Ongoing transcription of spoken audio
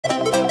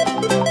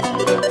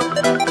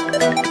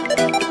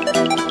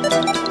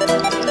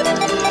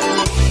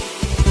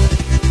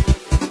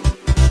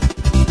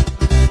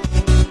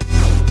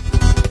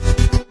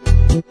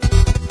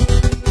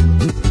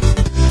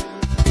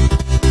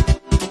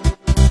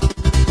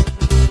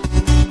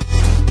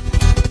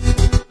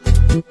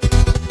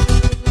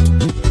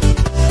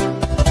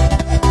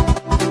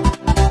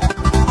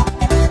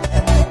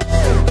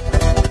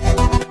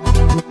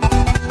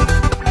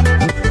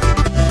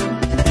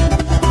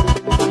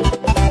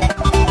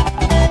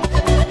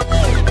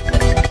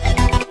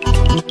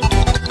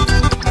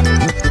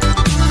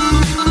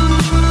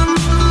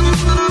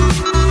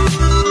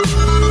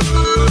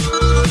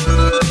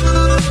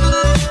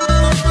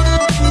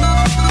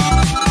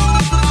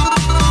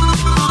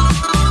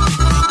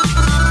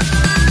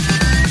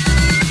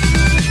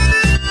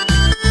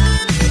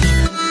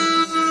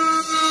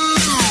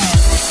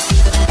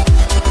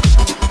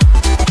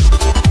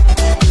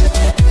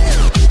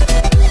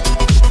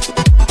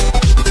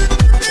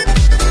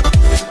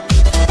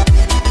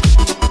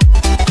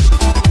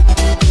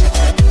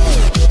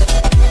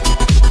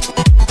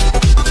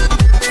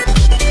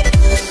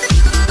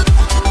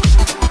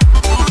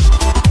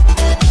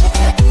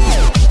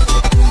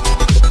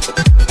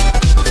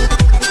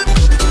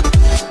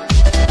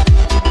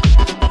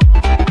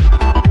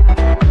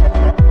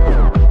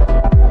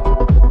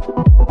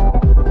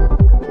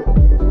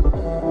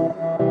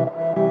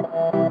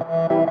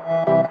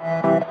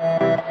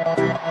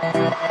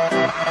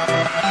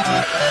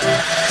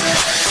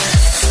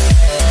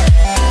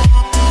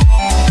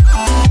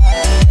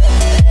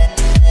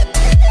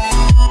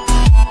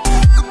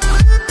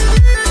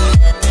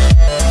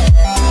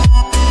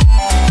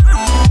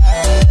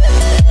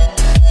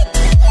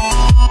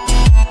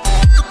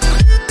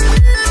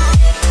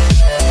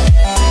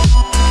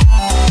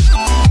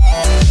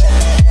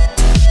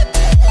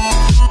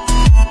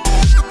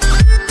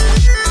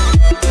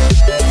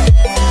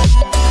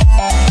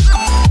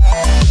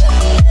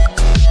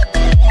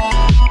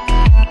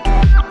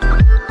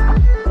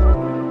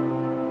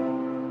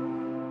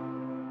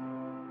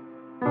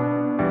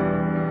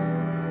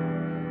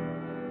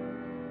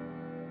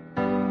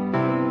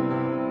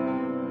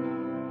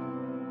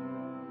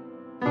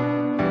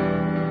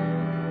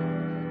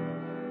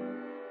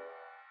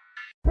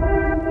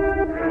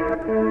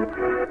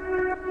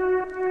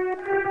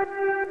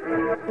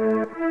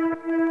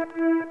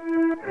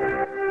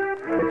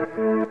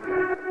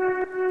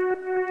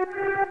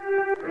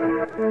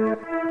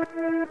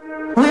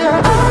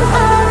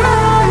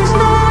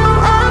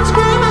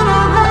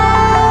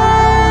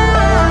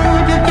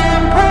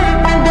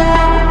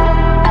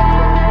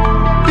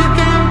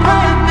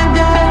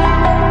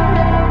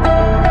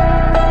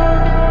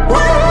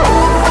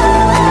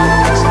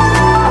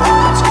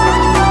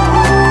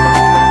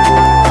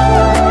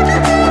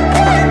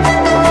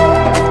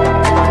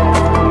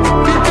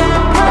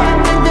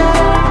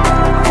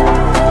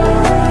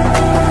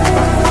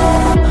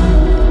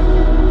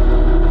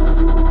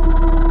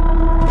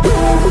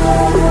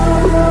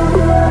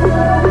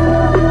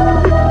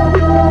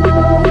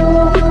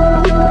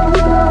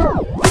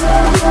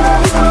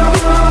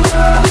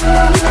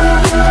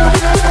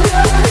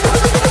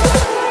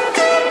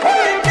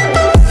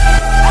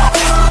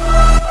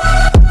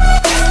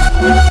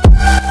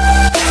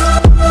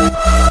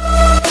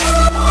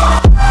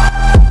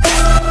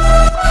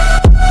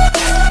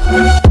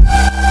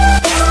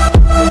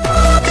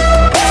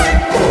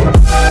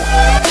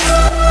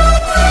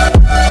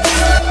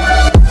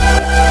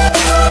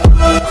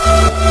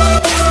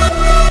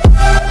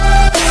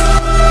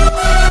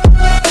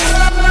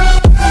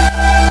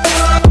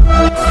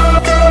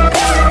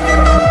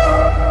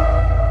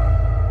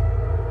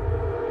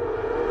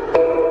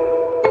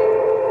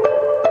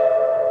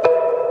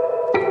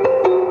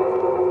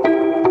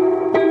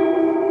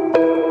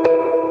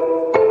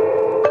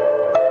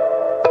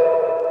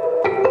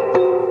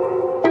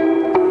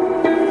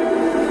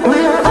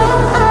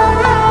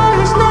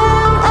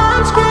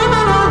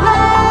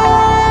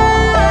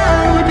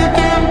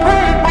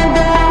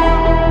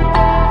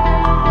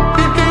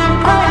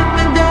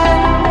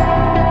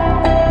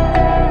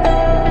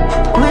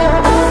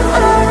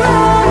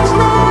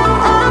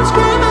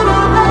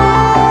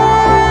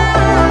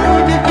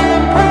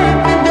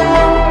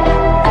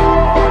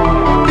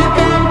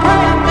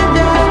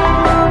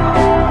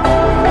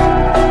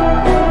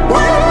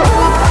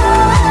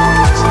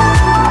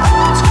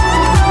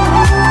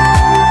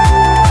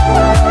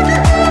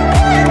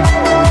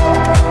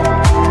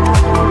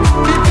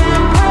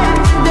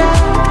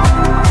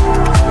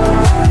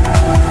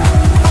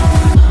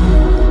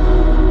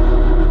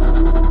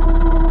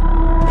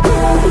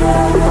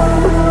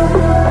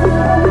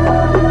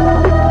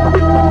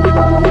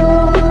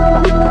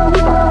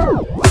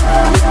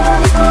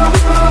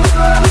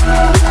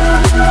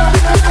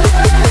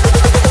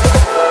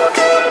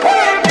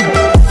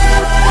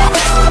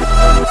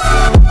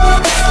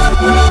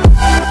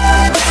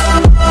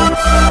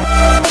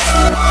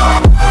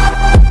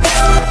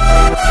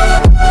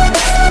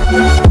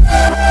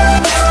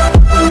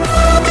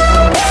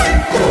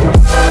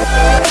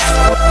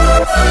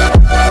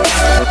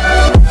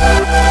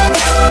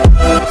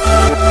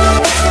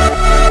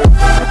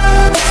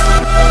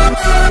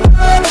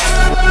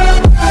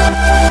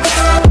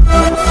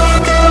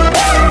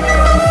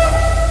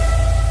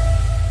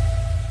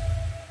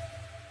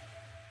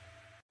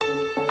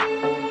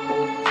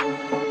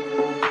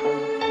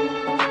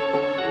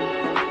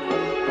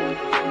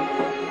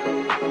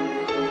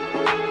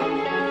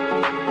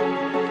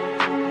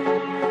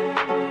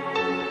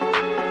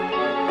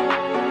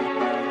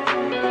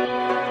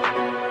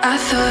I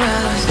thought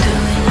I was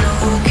doing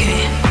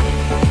okay.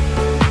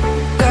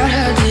 God,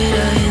 how did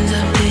I end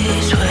up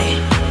this way?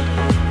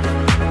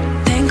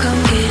 Think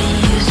I'm getting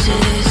used to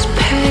this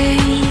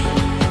pain,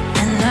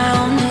 and I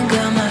only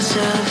got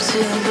myself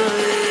to blame.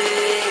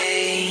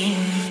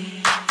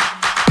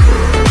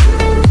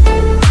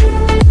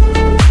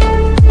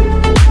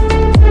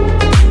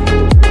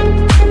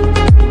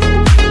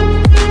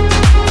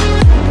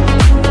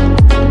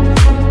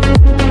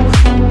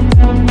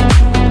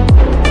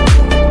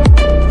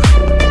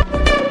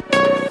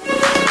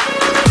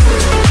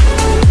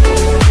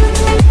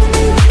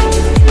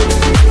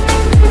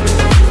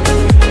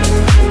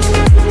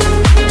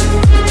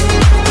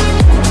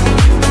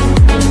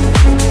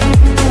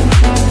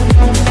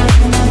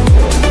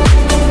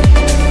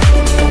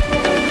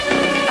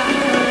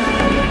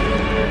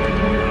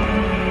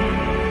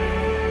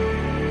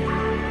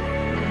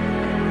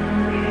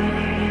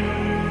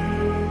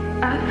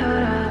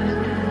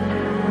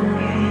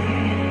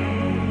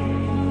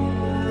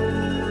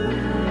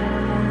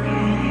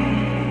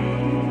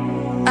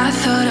 I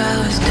thought I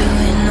was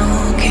doing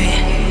okay.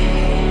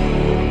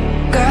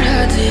 God,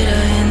 how did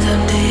I end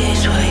up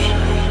this way?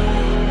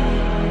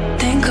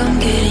 Think I'm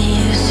getting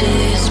used to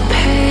this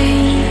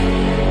pain,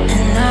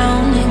 and I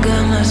only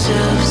got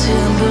myself to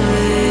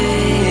blame.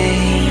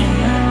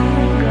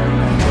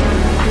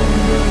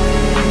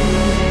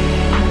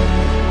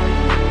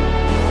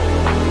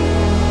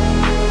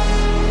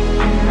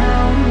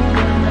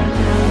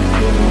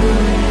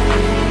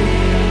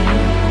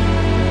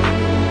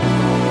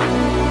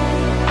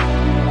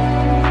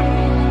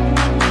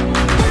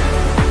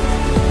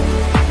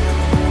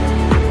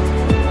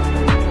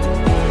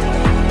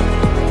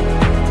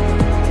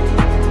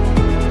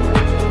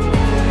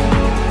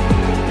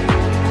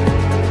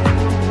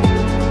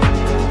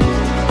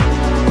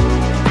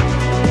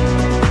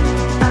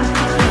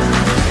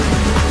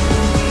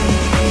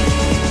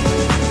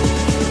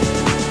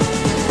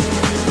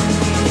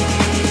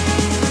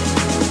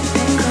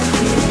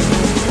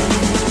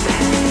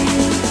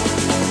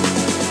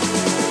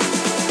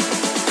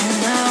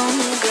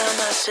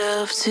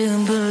 yourself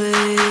to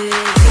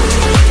believe.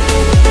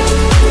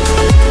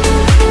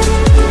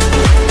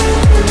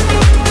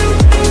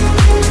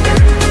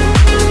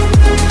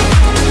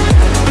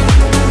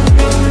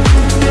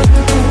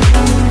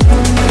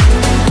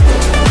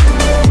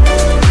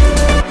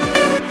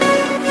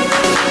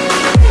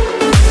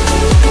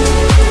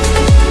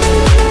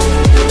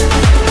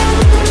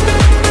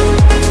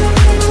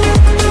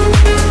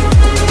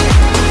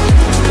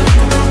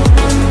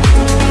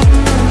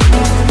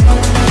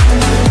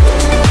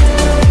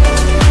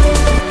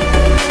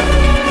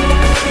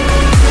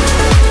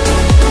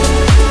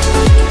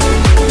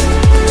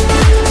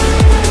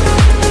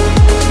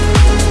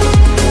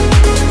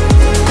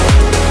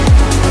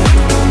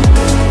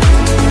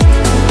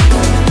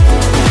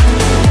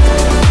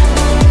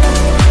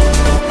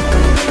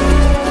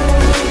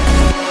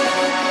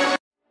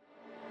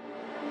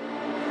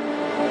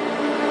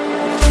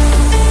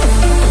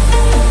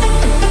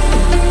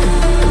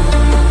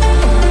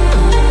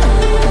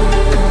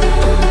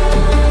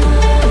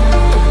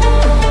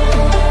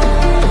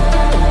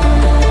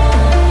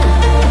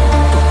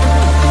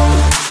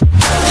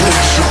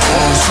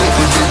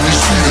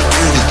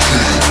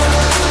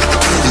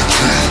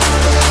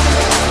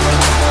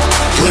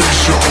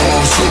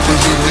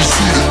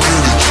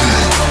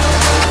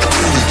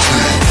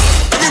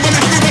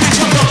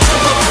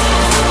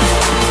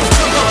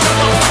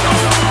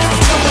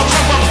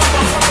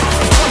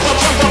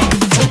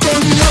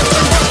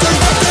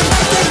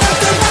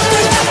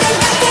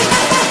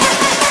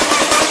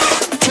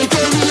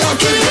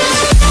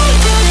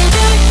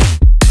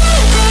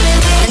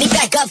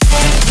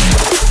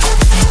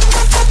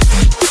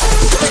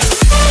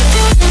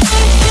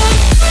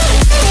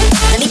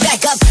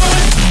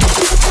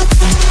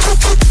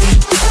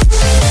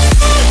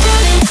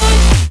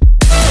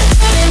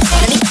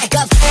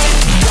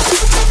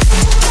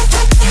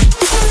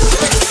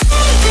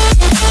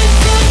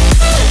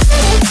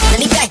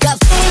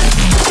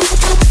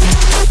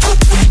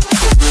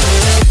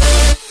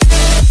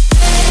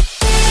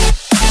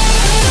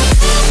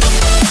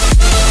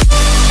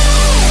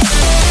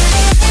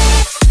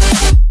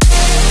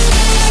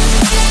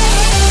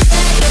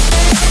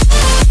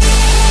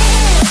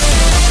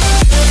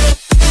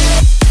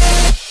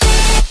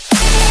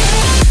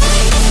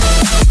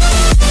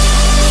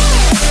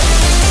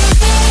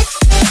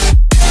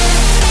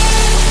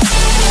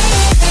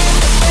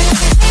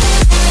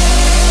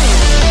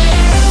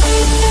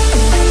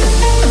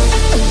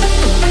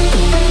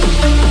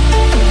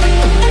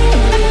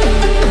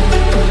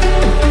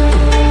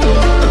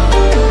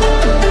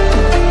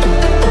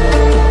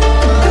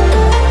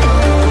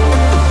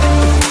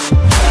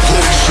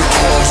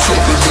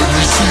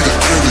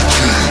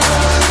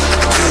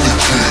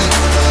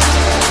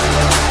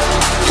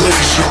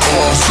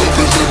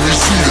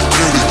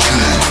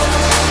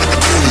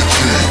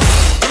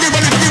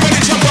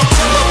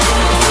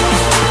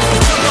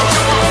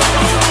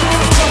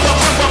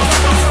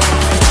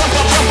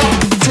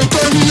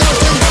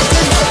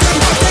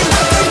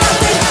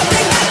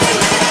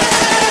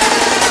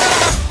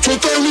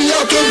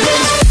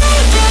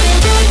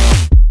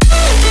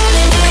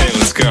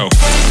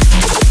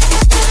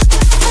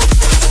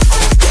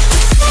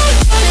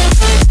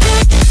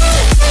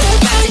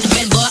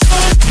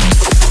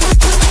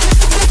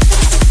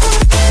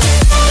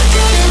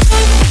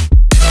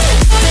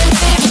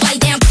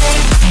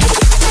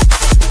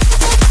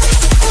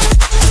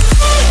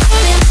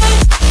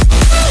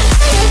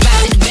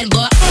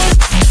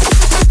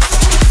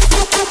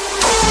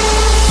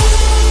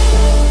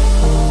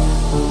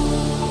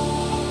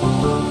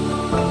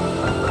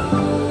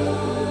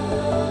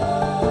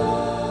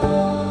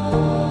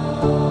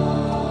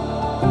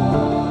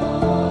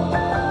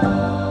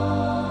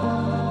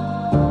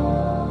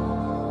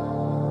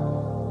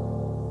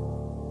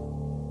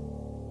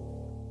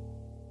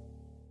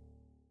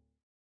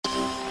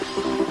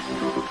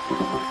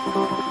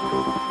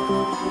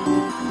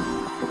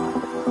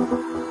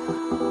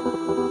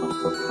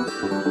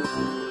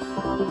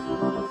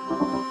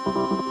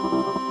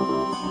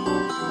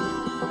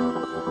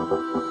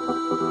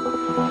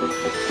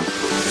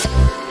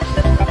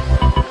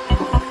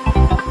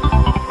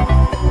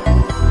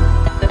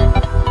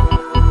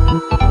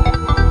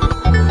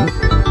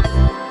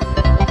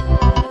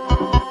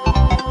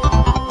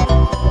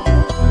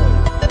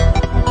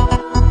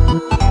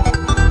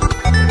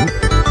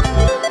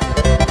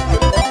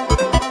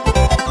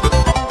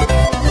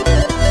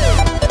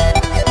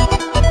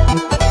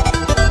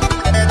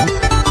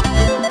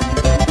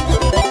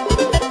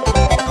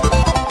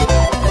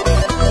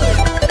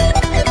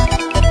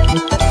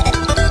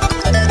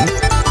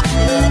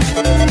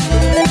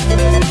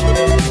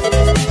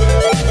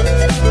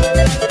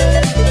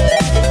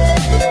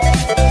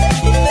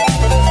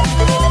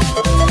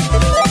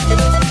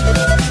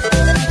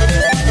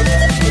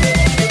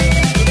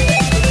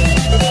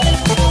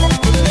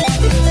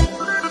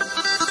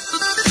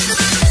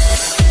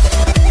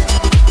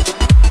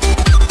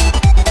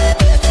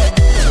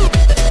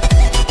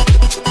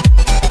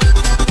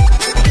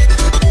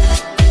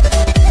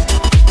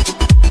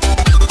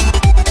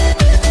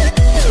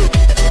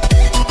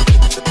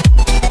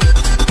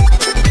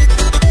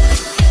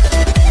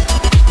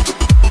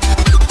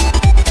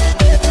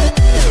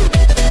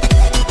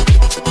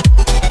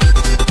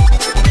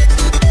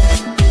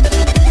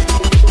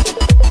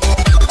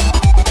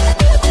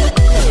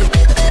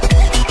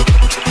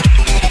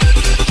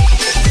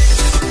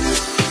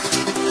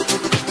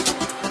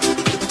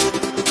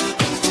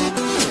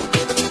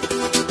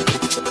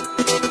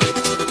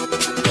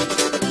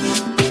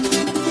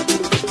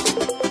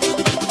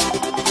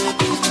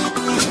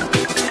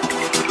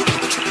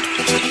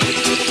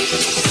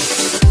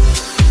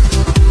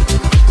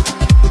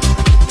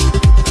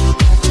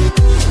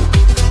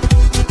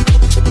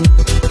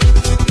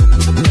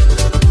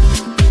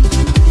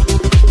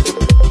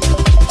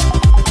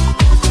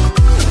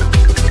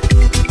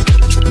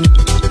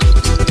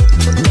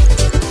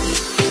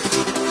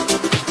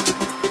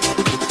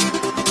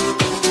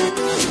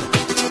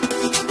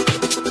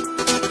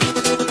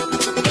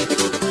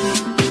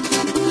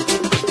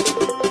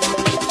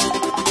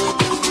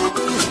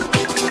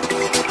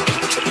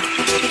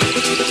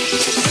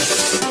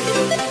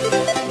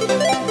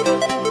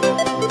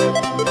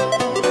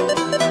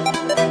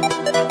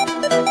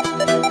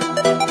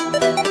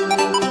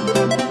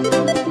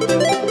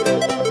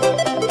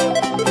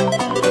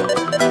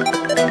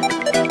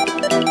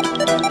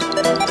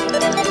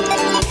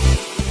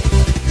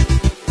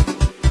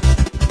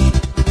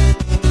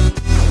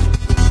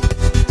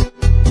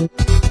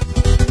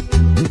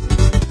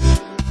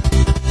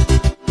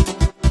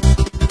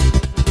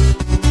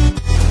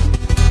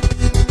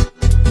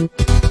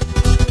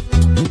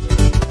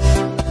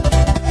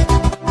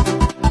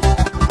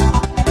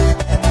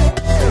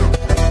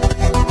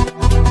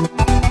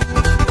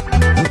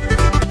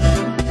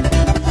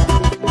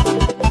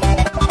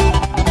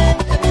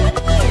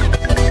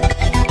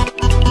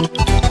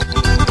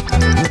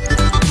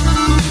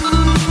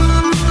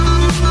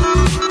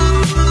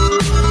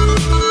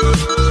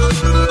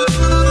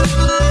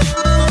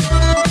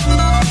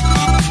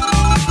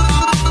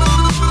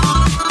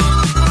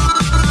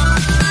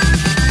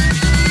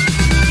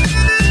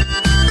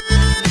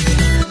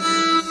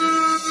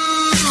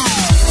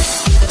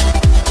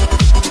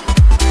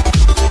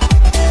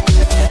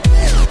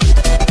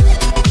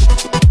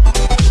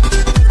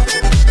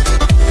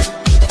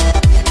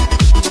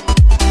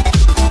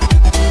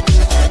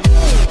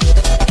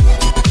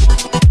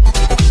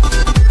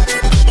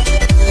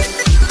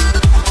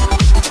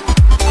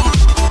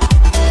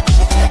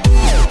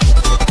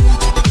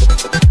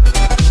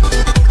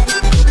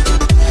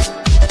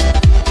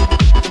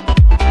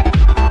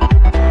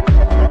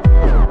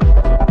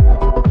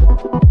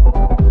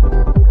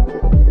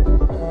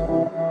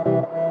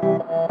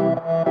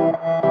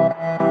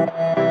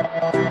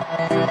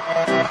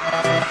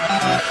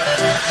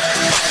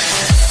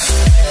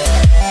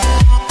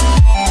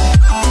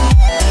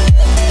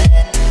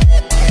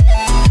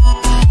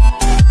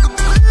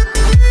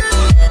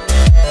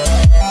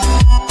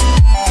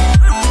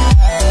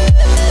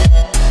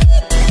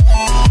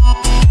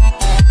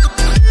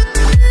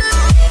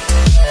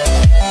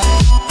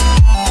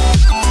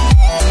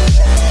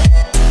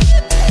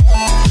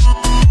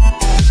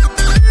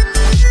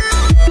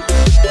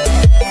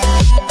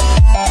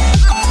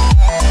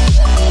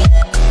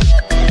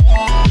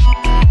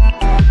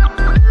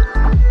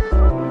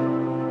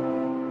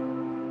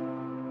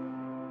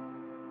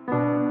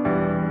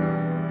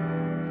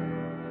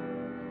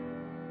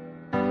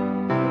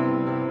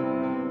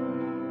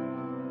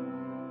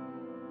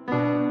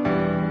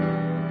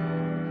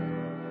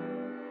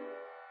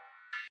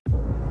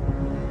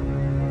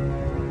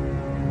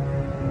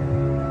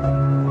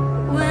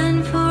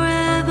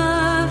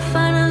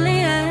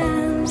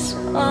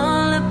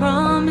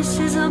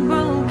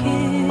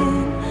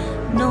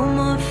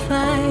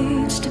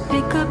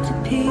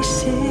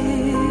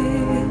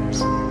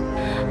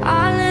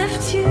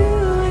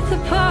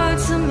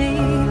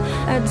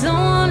 I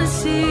don't wanna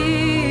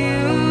see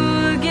you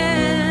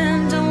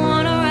again. Don't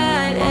wanna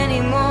write any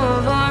more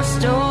of our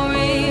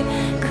story,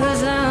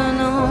 'cause I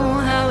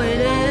know how it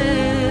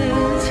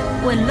is.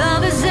 When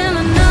love isn't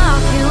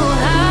enough, you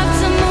have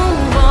to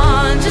move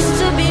on just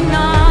to be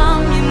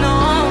numb. You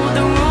know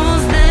the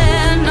rules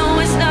there. No,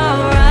 it's not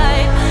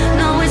right.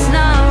 No, it's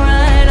not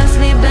right. I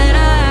sleep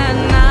better at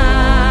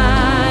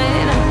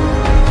night.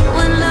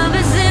 When love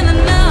isn't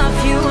enough,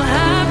 you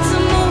have to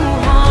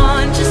move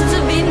on just to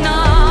be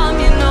numb.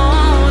 You know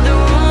the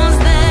rules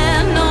there.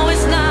 No,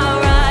 it's not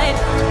right.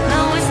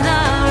 No, it's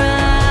not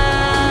right.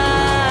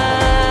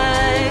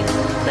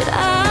 But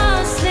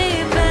I'll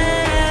sleep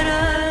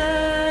better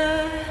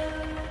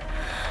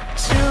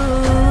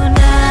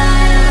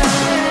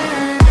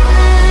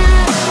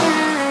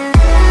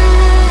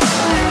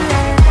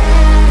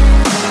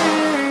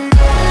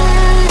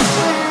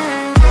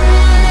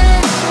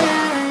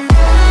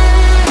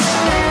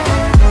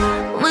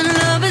when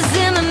love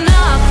isn't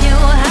enough, you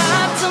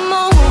have to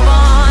move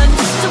on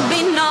just to be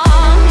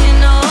numb. You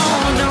know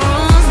the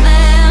rules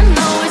there.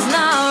 No, it's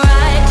not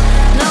right.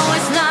 No,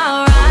 it's not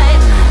right.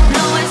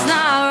 No, it's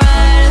not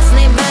right. I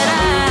sleep better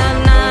at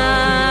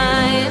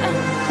night.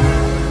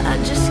 I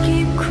just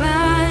keep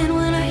crying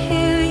when I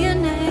hear your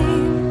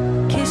name.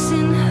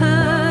 Kissing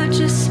her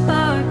just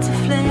sparked a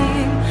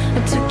flame. I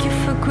took you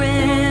for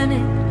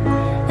granted,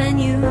 and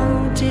you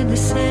did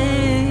the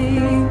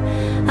same.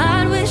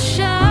 I wish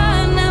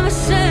I never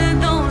said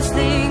those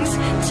things.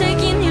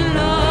 Taking your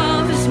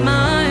love is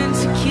mine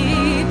to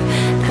keep,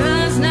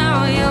 'cause now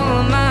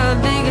you're my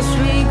biggest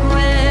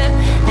regret,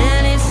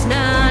 and it's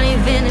not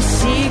even a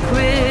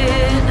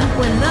secret.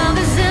 When love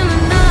isn't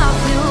enough,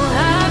 you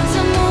have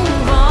to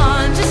move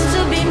on just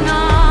to be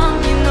numb.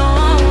 You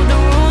know the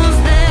rules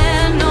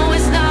there. No,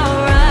 it's not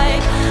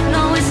right.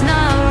 No, it's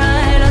not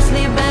right. I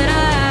sleep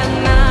better at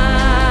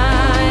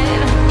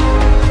night.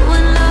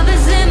 When love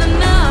isn't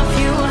enough,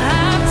 you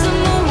have to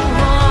move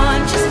on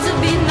just to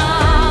be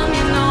numb.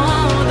 You know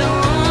the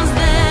rules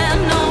there.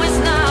 No, it's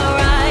not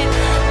right.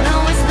 No,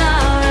 it's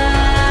not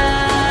right.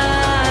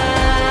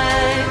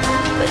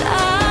 But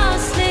I'll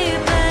sleep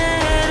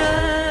better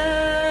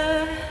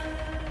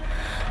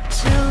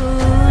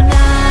tonight.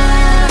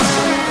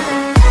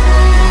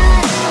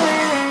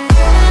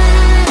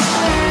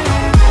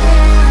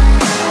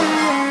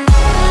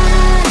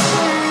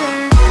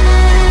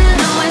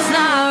 No, it's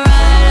not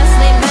right. I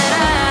sleep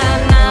better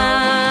at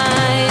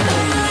night.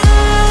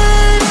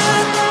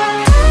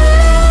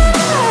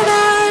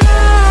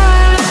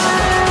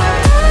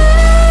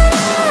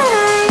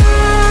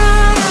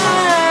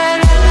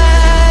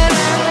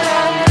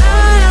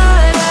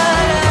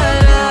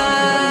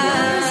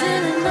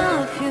 Isn't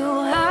enough, you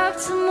have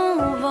to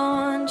move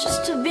on just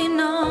to be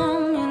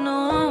numb. You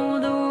know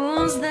the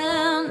rules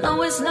then. No,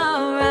 it's not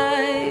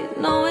right.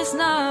 No, it's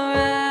not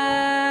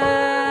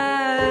right.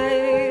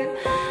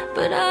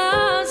 But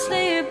I'll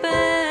sleep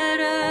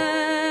better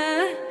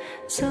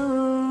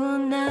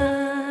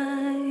tonight.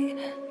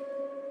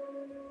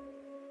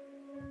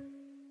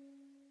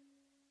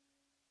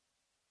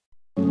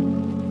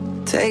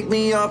 Take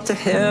me up to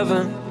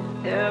heaven.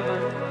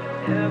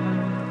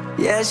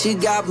 Yeah, she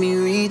got me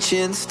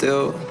reaching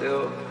still.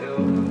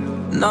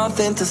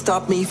 Nothing to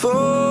stop me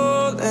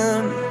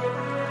falling.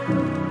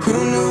 Who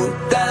knew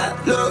that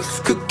looks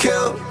could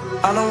kill?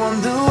 I don't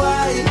wonder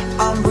why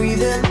I'm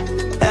breathing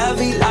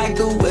heavy, like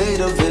the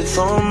weight of it's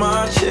on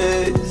my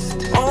chest.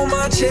 On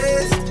my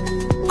chest.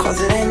 'Cause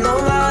it ain't no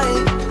lie,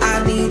 I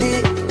need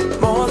it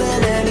more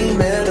than any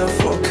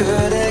metaphor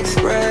could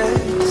express.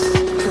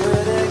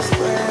 Could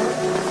express.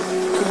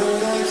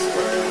 Could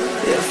express.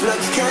 If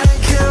looks can't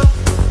kill,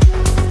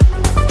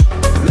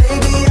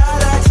 maybe I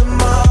like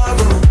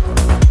tomorrow,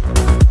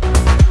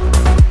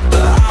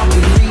 but I'll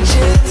be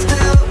reaching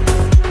still.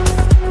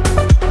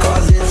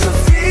 'Cause it's a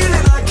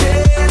feeling I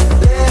can't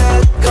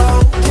let go.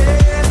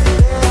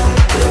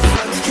 If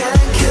looks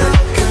can't kill,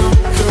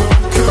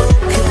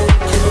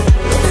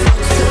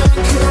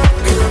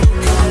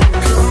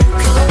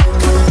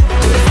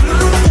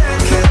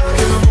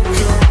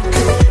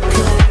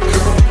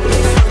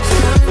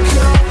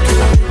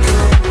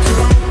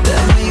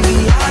 then maybe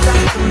I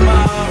like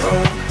tomorrow.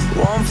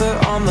 One foot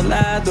on the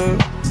ladder.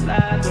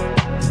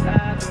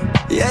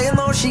 Yeah, you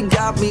know she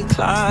got me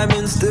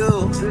climbing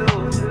still.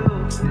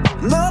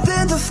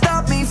 Nothing to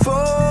stop me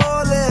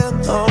falling.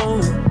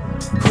 Oh,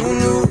 who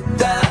knew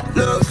that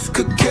looks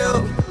could kill?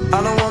 I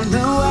don't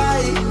wonder why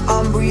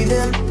I'm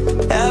breathing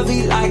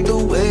heavy, like the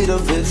weight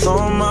of it's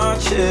on my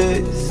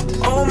chest.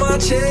 On my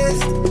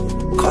chest.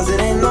 'Cause it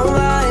ain't no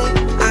lie,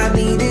 I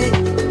need it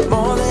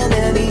more than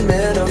any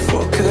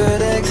metaphor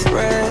could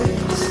express.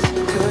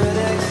 Could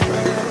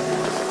express.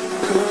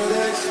 Could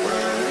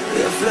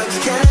express. If looks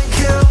can't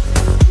kill,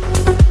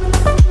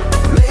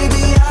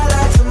 maybe I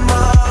like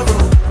tomorrow,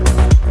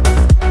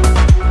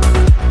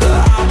 but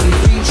I'll be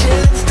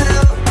reaching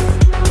still.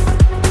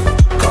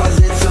 'Cause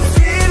it's a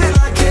feeling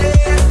I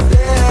can't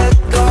let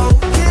go.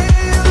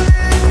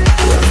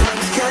 If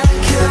looks can't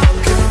kill,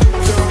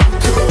 if looks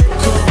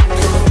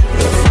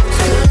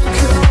can't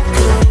kill,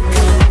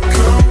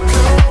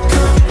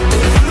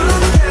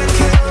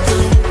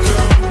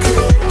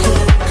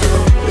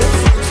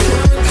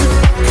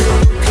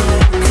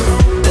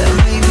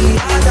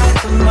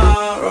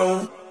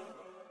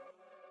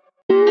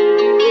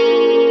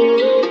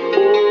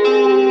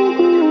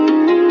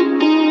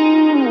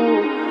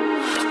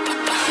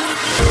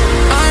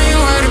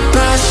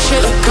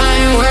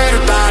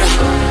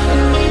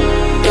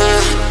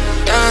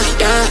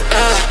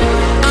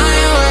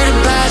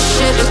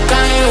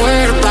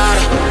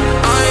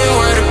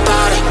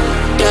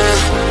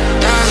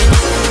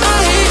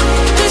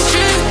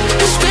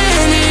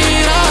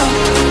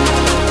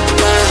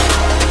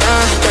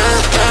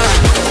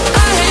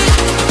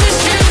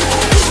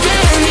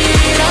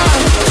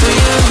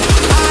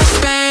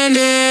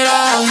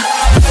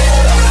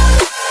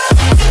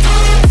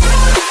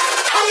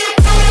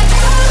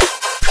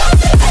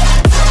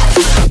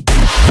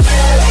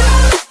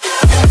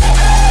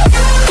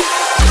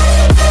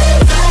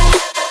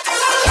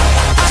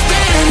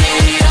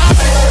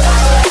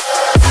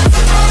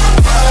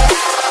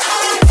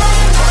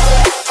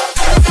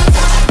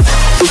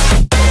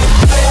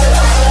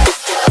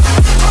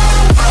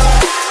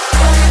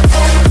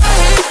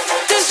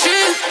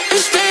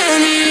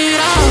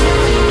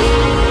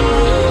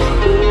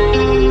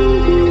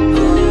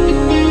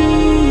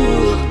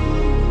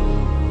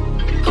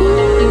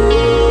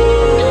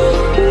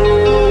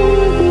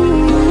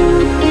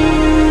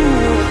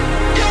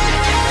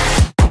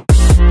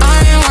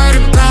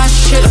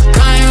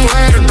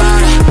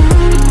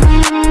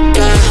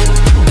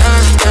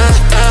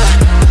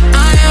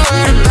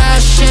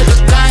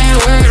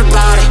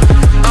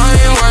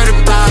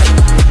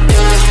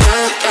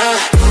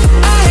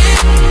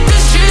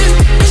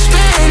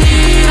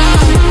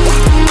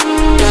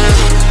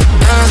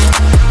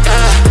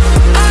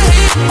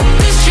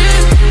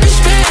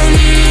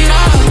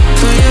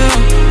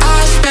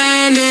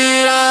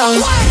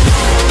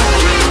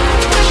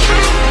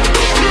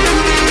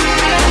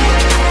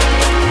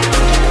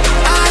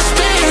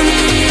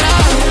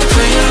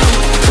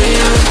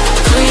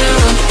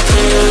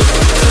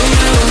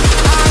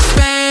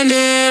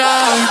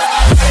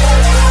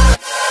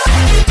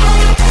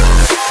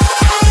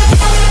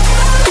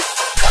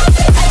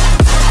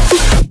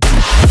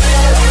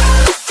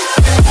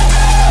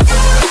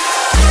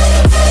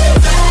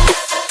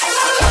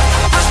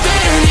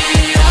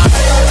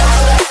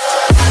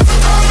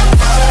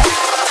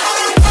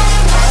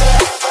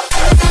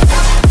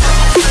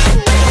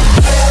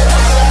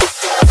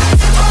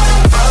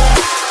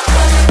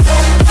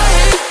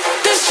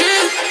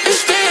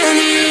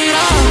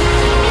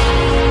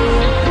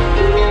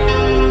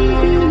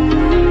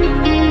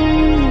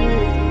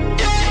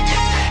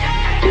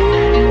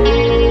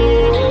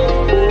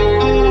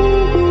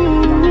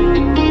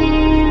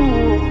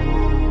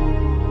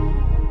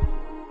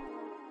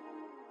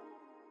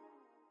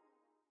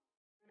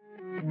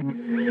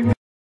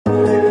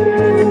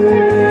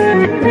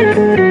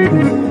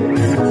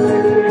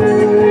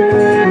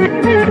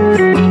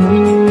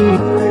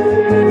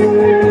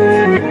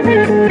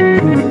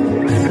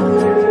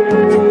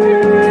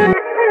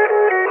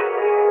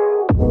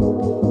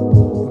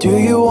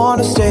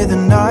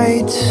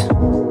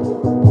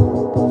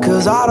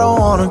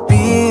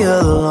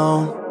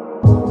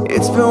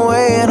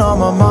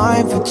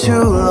 mind for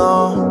too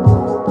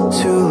long,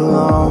 too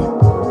long.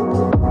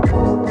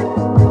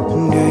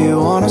 Do you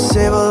wanna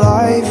save a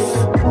life?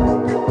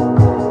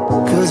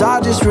 'Cause I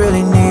just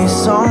really need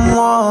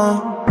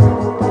someone.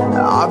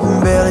 I've been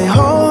barely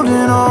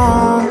holding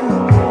on,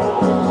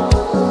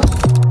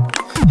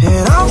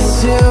 and I'm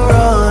still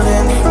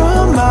running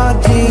from my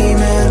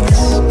demons.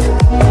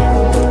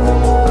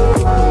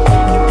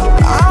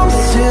 I'm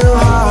still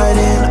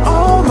hiding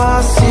all my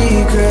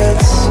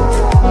secrets,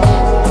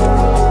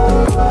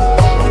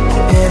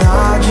 and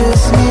I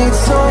just need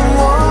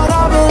someone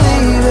I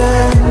believe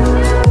in.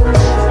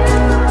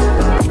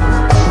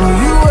 Will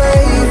you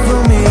wait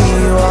for me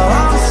while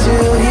I'm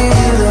still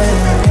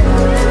healing?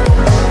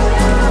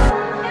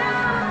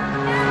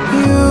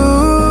 You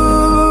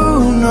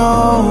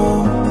know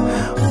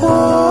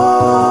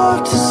what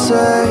to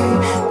say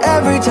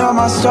every time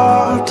I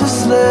start to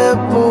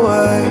slip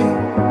away,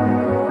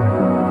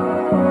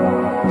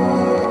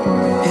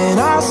 and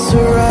I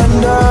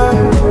surrender,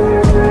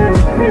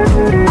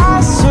 I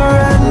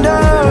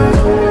surrender.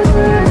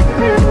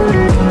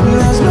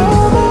 There's no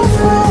more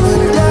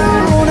falling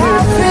down,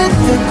 I've hit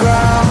the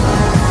ground,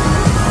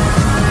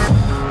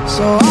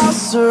 so I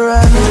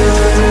surrender.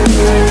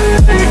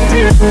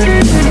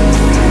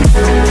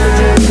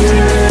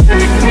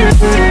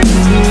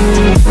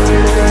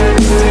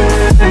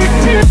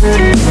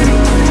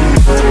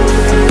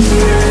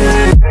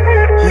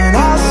 And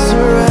I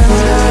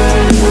surrender.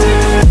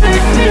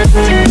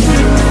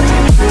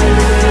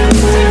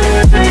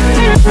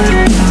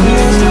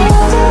 There's no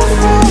more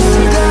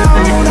falling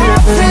down,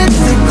 I've hit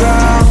the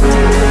ground.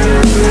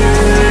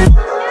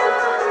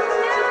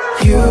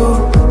 You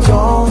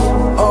don't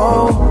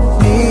owe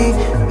me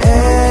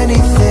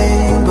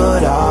anything,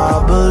 but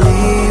I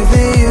believe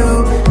that you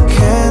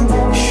can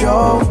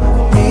show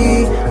me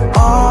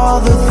all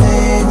the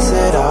things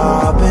that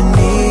I've been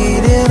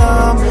needing.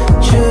 I'm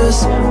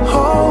just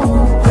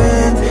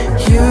hoping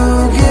you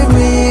give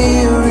me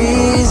a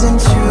reason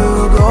to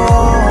go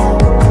on.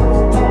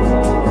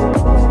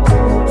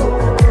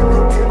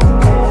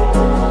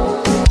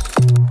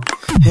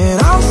 And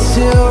I'm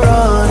still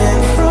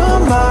running from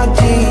my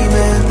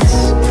demons.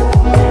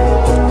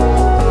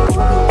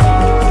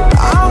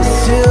 I'm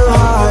still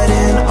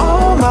hiding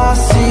all my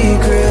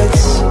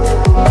secrets,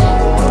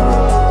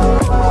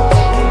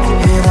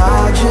 and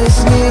I just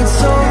need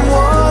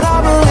someone I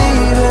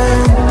believe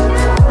in.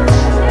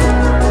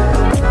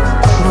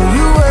 Will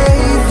you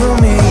wait for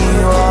me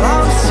while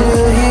I'm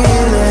still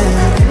healing?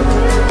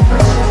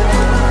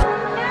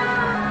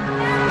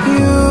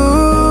 You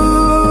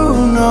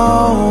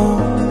know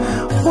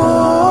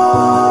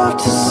what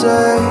to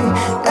say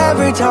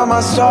every time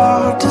I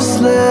start to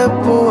slip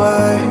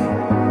away,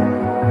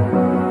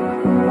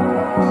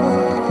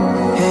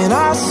 and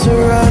I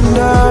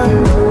surrender,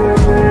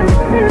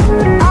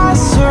 I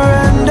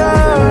surrender.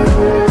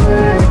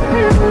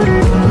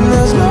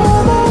 There's no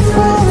more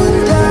falling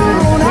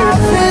down,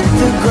 I've hit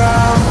the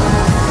ground,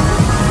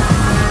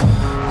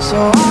 so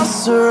I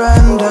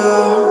surrender.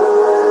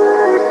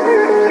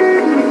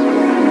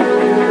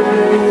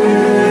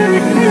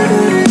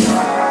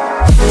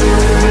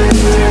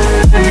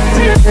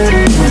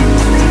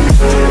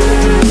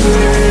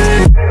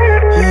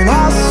 And I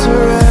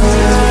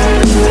surrender.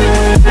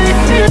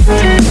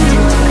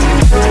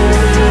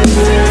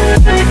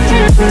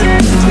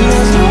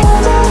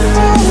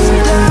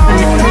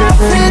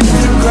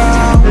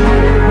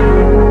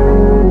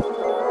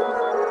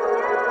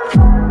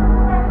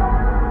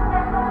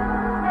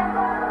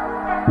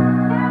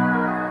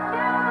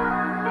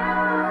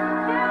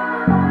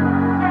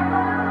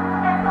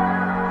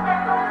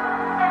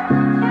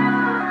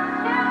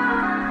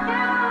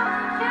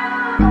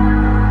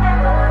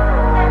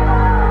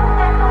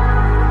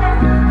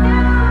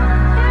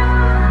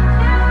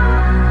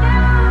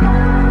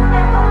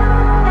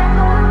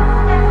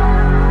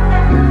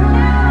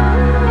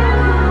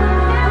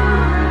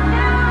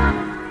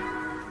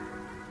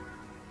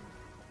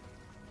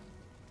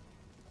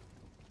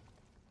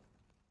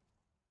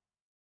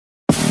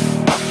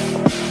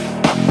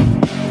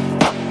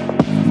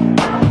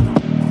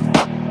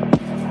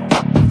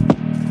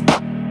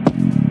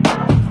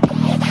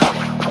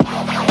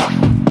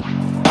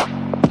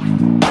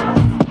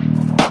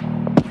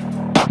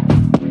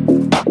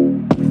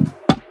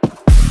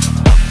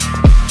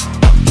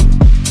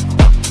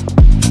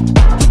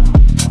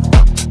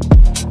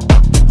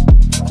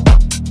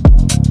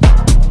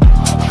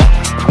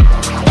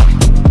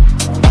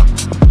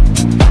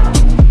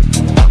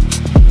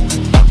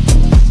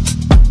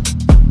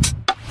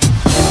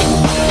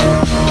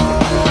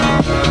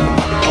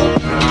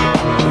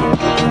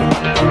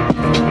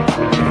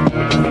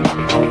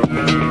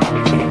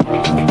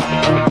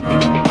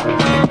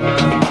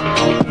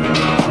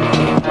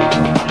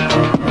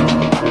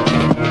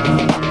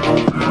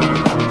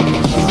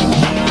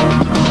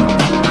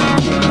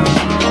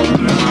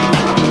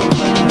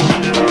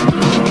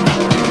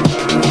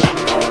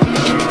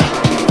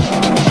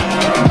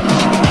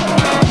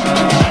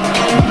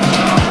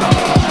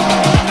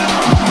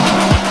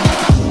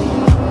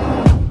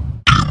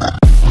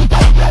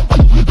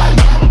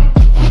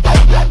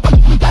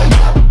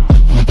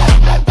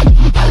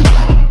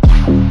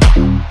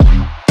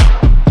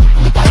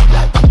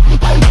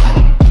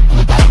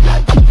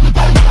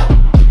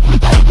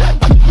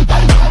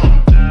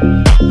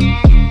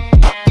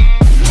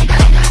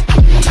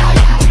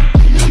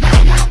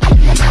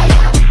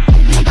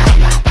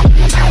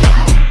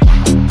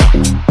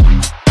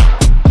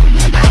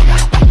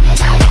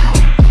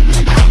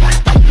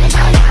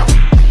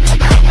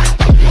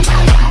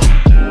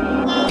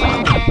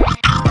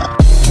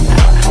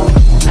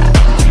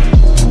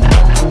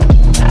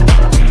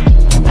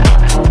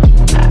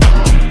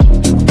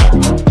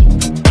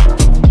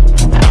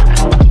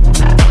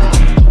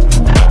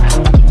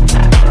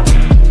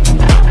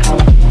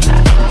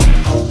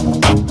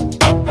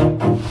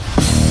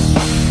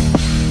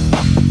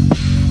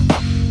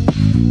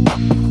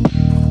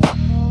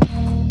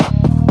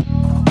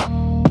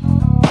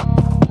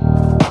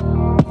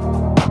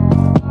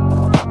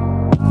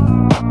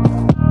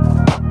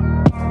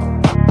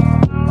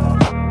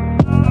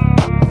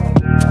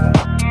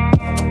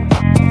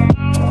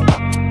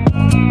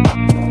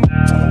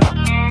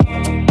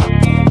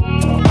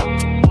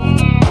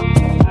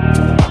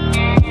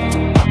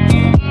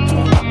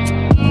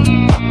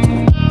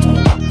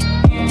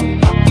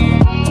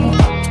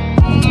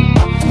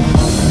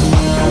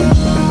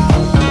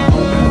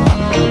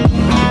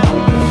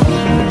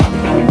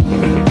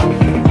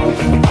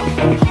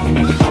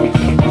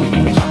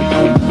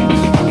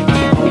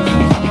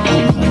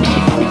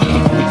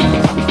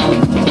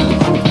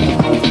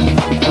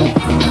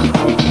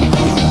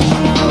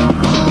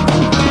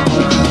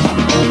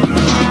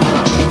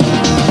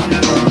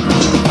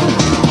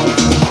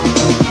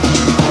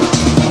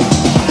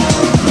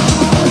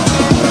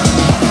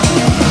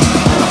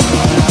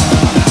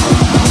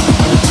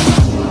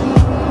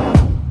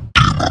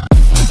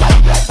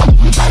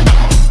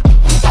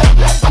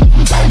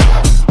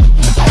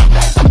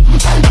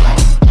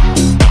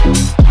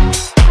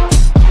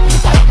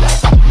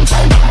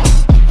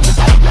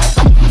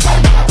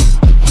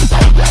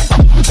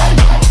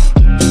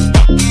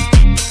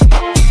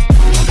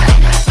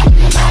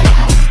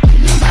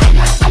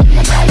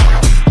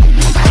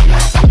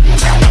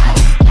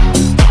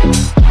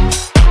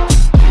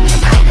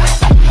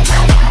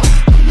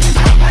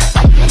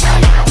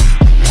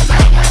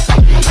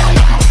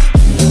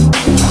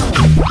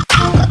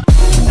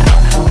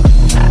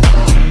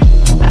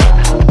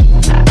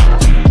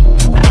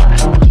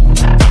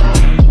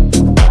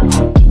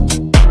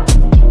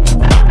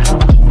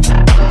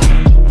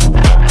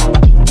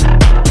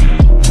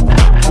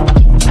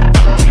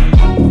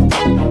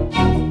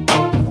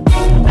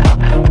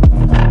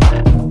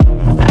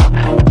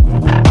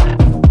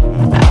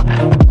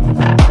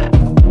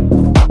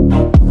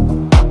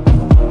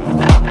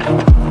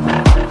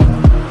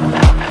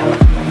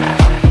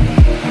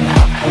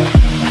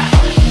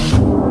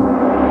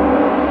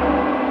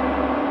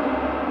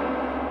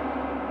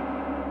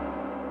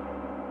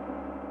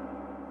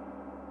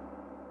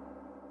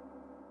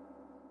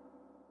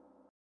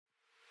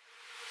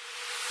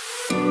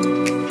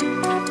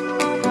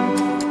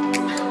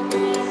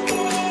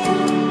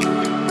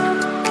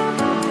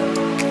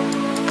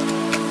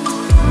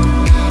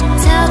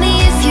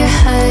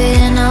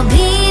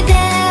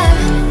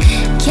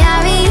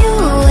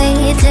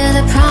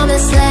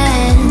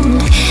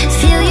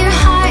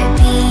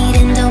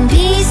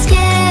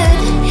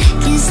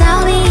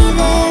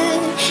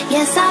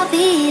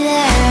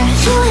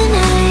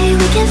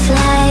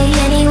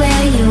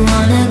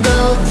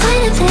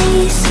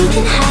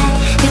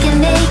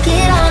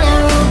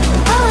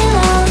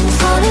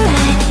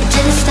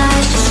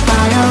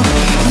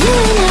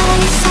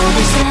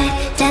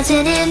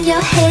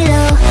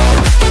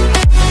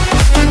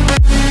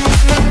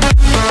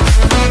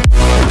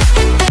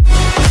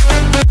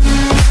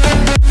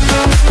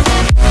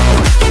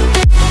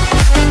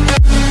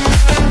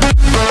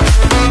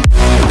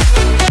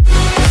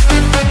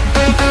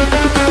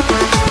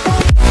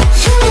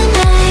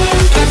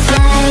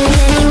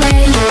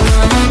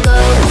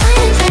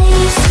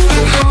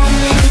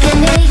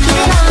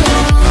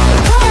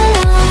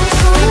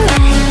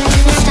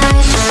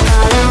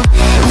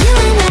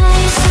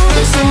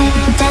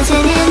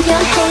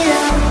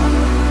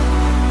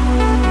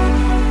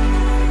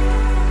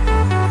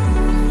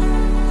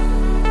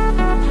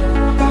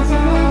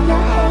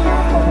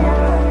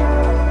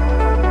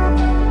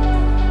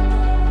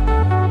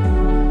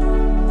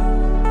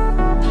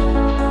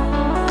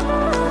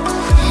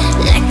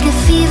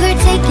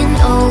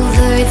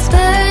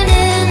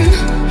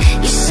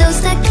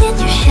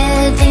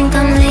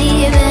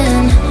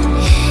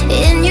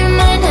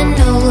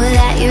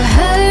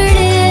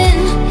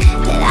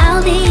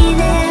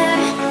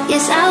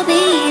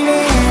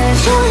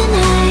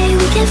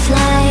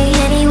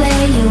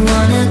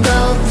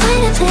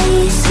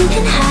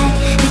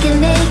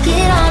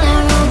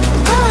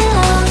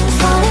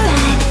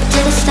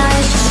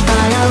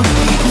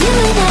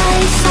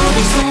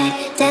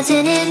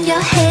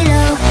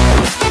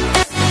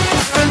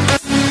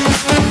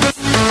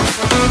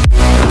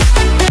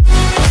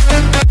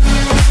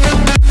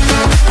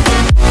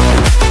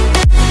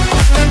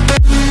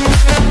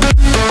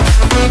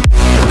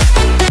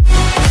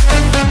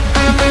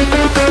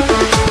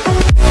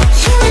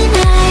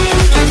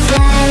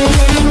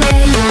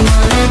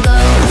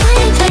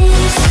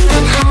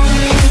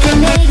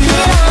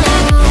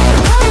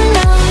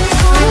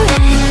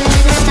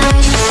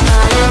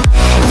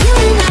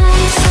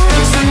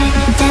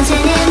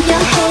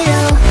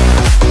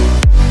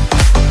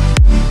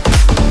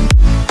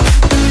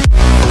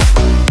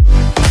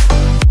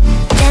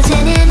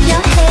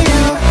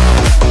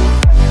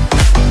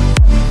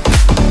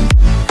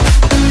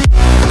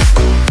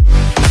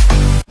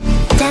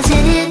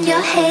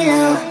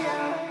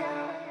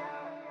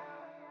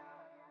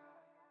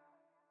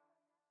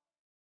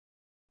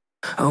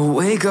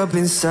 wake up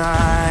in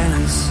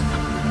silence,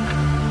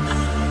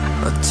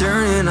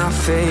 turning our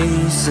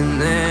face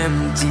an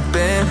empty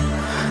bed.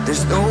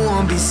 There's no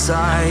one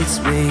besides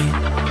me,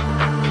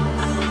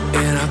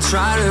 and I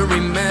try to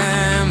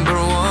remember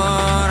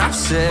what I've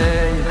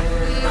said.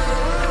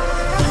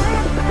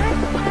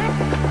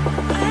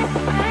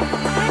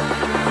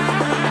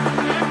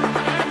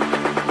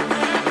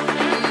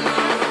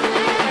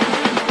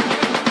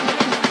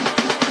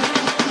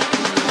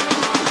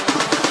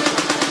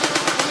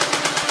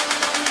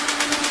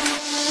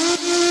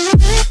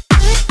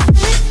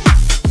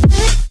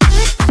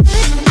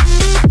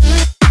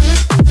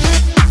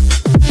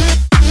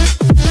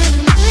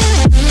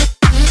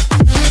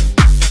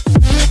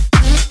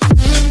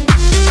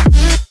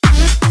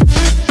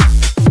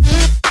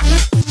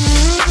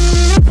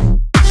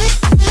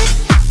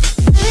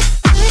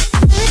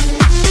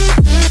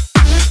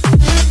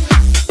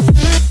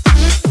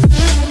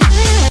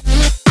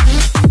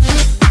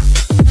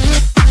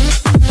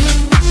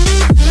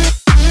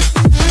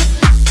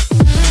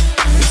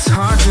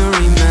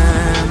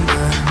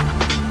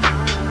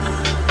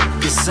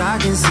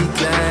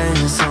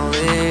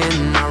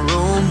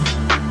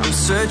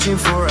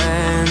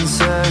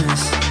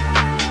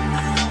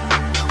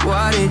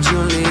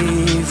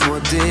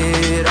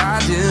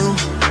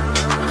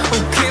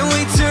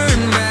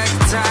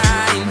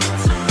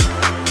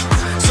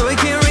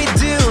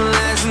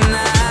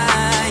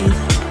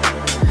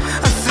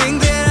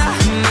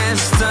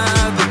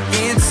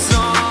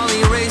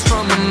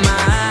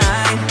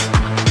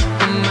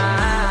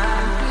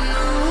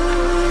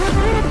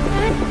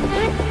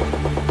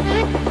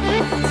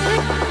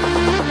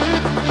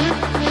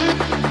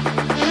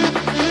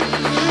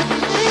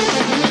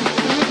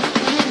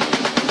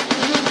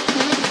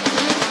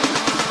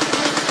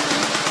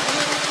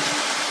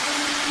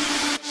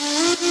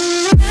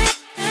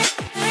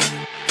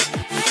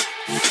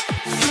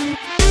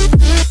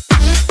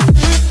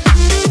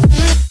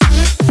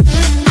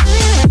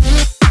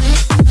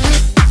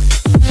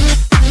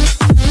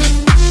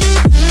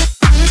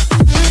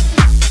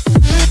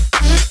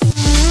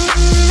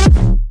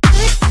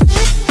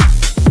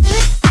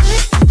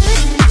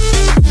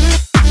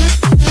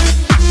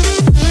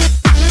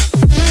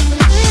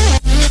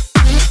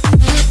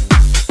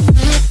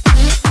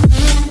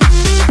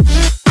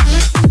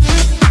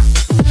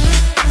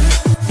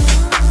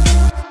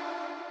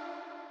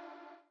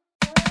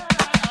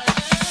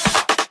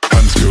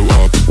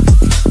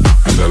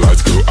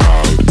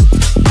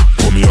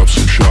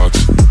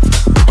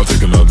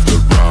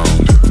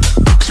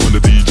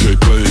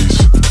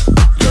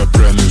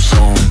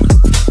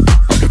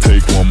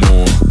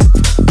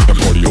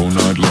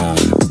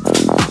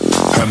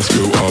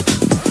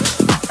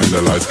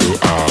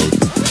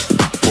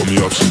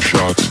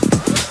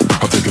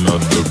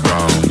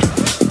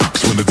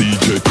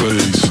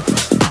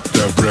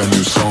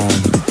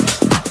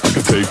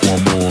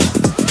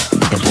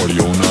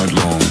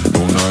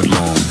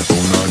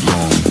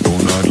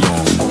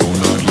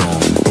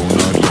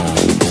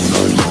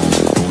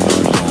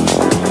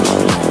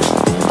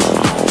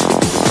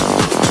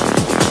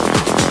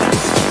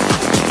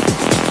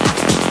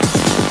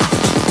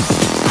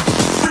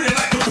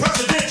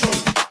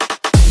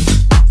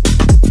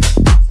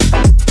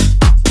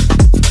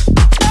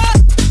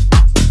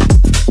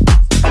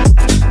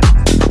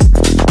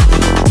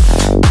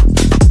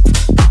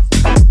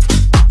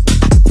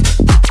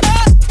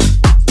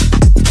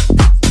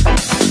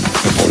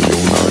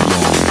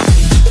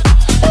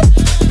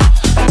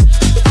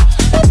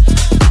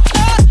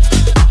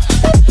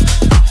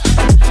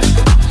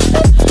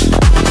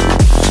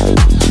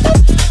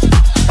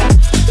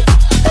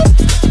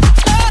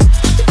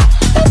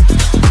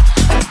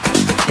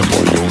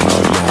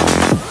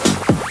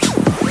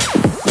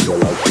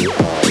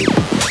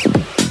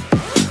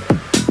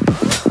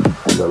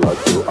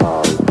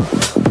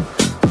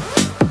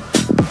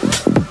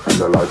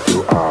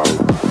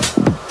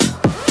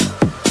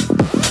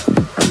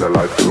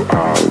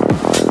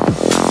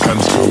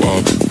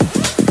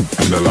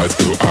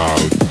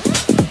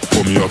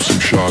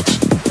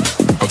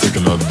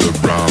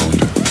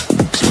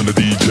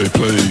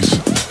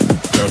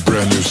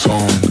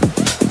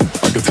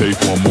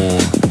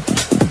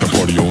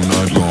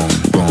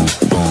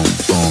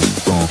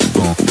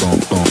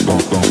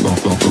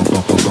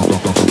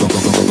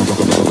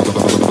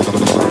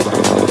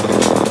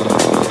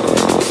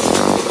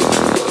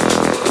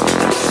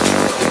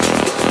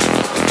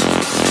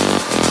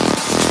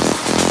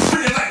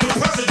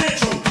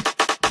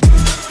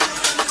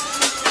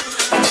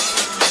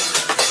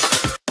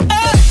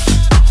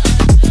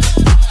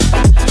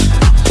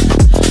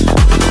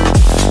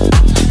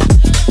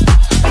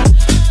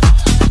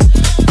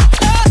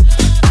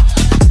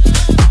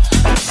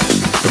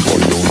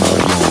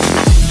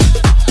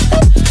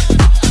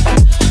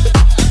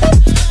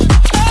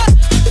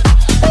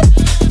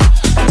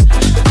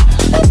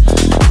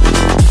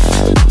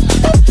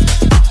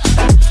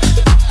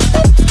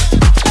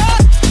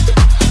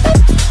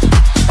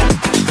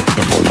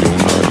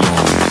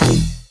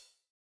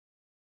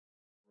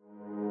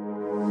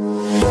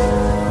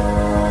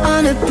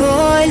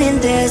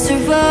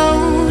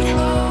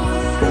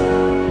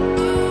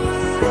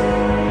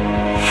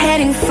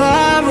 heading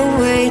far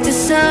away to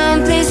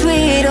some place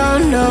we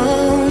don't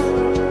know.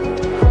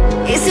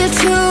 Is it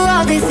true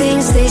all the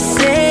things they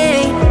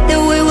say, that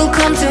we will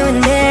come to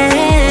an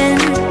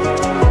end?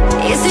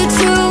 Is it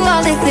true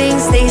all the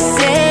things they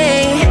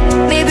say,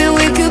 maybe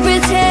we could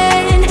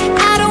pretend?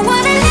 I don't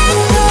wanna let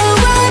go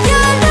of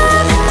your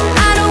love,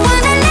 I don't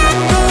wanna let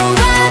go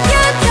of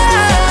your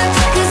touch,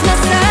 'cause my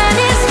sun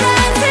is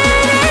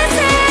rising, it's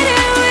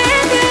setting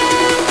with you.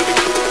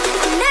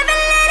 I'll never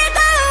let it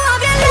go of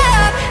your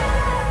love.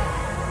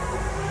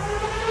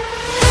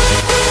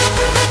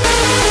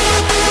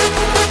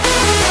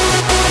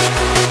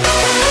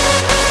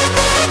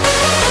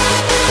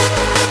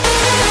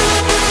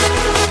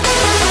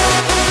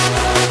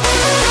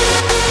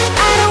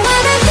 I don't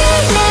wanna be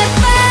left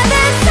by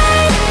the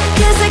side,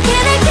 'cause I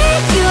cannot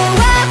get you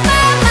off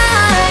my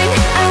mind.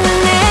 I will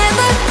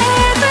never,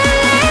 ever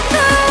let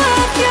go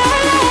of your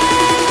love.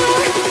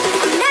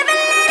 I'll never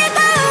let it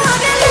go of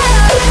your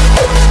love.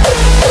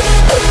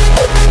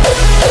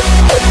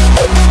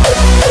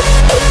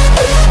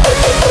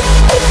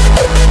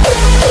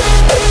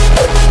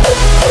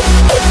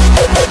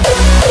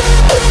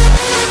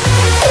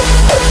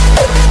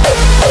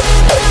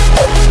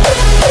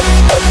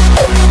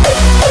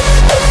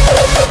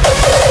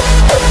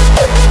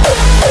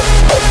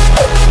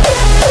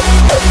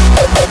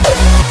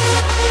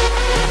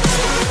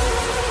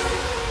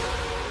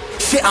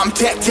 Shit, I'm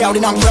decked out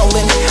and I'm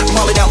rolling,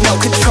 mullet out, no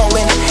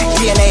controlling.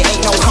 DNA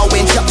ain't no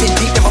hoeing, jumped in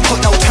deep, never put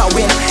no toe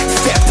in.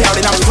 Stepped out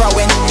and I'm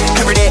growing,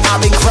 every day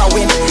I've been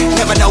growing.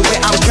 Never know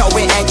where I'm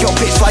going, and your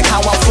bitch like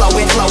how I'm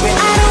flowing, flowing. I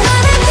don't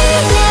wanna be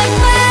left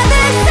by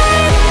the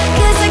side,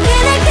 'cause I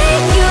cannot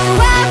get you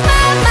off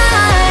my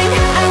mind.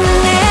 I will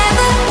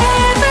never,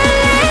 ever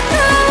let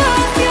go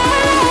of your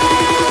love.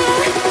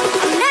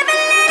 I'll never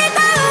let it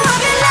go of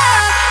your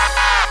love.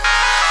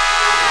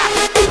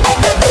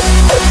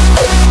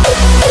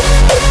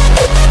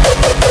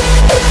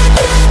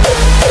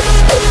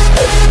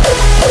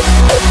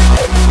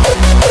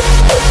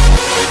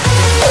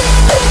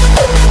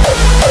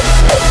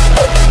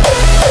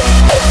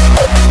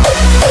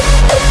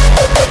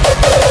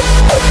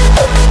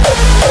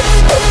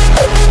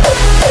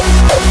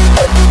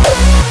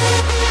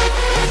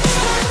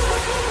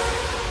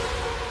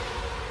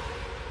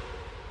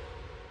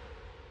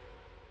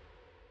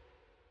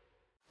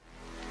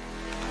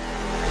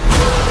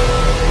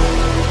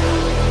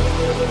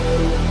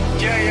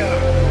 Yeah, yeah.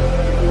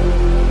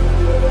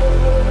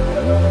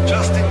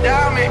 Just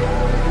endow me.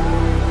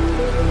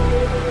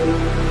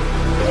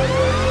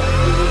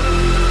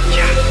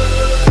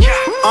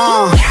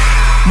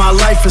 My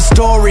life a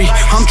story,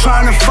 I'm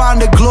trying to find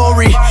the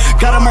glory.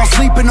 Got them all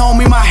sleeping on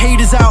me, my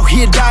haters out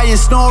here dying,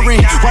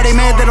 snoring. Why they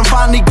mad that I'm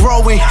finally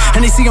growing,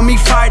 and they seeing me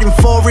fighting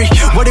for it?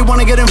 What they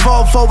wanna get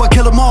involved for, I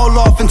kill them all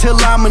off until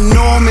I'm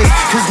enormous.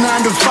 'Cause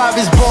 9 to 5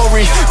 is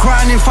boring,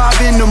 grinding 5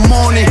 in the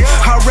morning.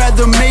 I'd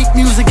rather make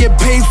music, get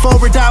paid for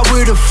it, die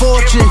with a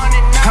fortune.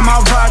 And my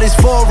ride is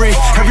foreign,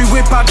 every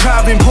whip I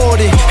drive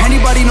imported.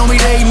 Anybody know me,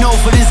 they know,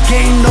 for this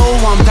game, no,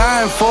 I'm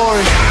dying for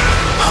it.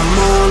 I'm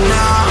on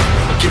now,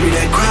 give me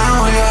that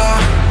crown,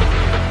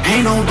 yeah.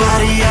 Ain't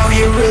nobody out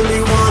here really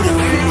wanting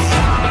me.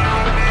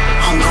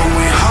 I'm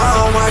going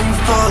hard while you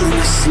falling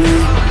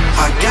asleep.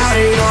 I got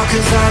it all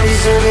 'cause I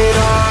deserve it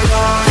all.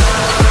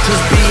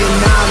 Just being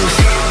honest,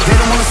 they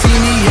don't wanna see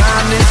me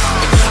honest.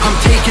 I'm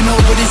taking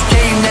over this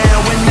game now,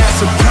 and that's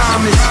a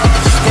promise.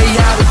 They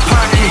out of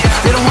pocket,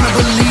 they don't wanna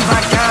believe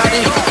I got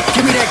it.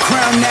 Give me that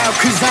crown now,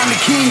 'cause I'm the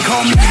king,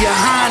 call me your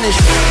highness.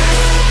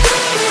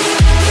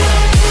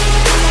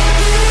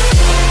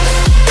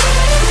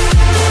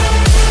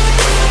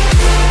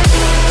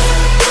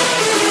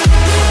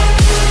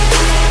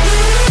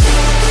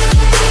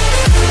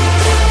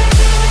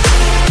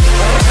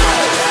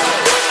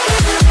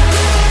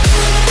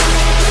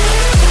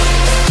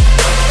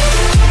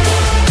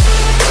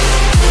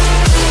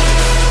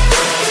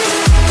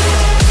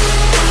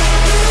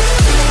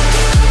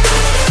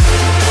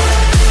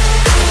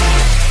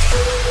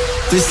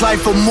 This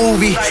life a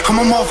movie, I'm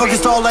a motherfucking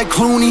star like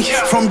Clooney.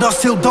 From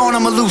dusk till dawn,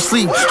 I'm a loose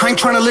sleep. I ain't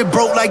tryna live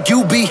broke like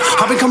you be.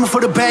 I been coming for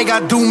the bag, I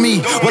do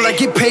me. Will I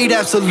get paid?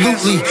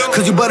 Absolutely.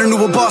 'Cause you better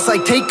knew a boss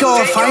like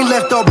Takeoff. I ain't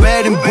left all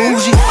bad and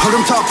bougie. Heard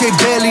them talk, they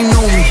barely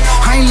knew me.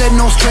 I ain't let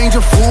no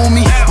stranger fool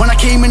me. When I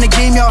came in the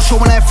game, y'all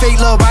showing that fake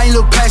love. I ain't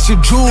look past your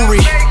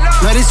jewelry.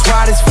 Now this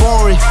ride is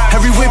foreign,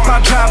 every whip I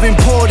drive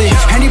imported.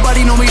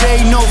 Anybody know me,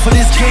 they know, for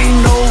this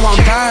game, no,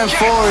 I'm dying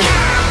for it.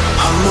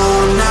 I'm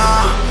on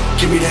now,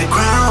 give me that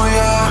crown,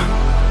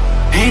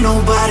 yeah. Ain't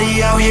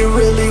nobody out here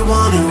really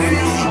wanting me.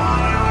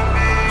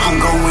 I'm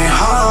going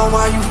hard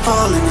while you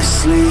falling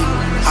asleep.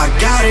 I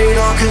got it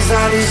all 'cause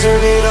I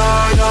deserve it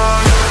all.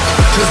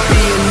 Just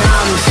being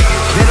honest,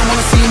 they don't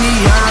wanna see me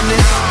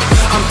honest.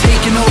 I'm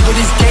taking over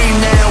this game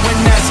now, and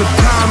that's a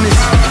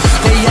promise.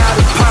 They out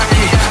of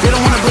pocket, they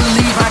don't wanna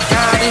believe I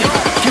got it.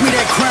 Give me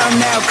that crown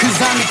now, 'cause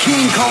I'm the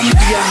king, call me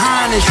your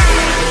highness.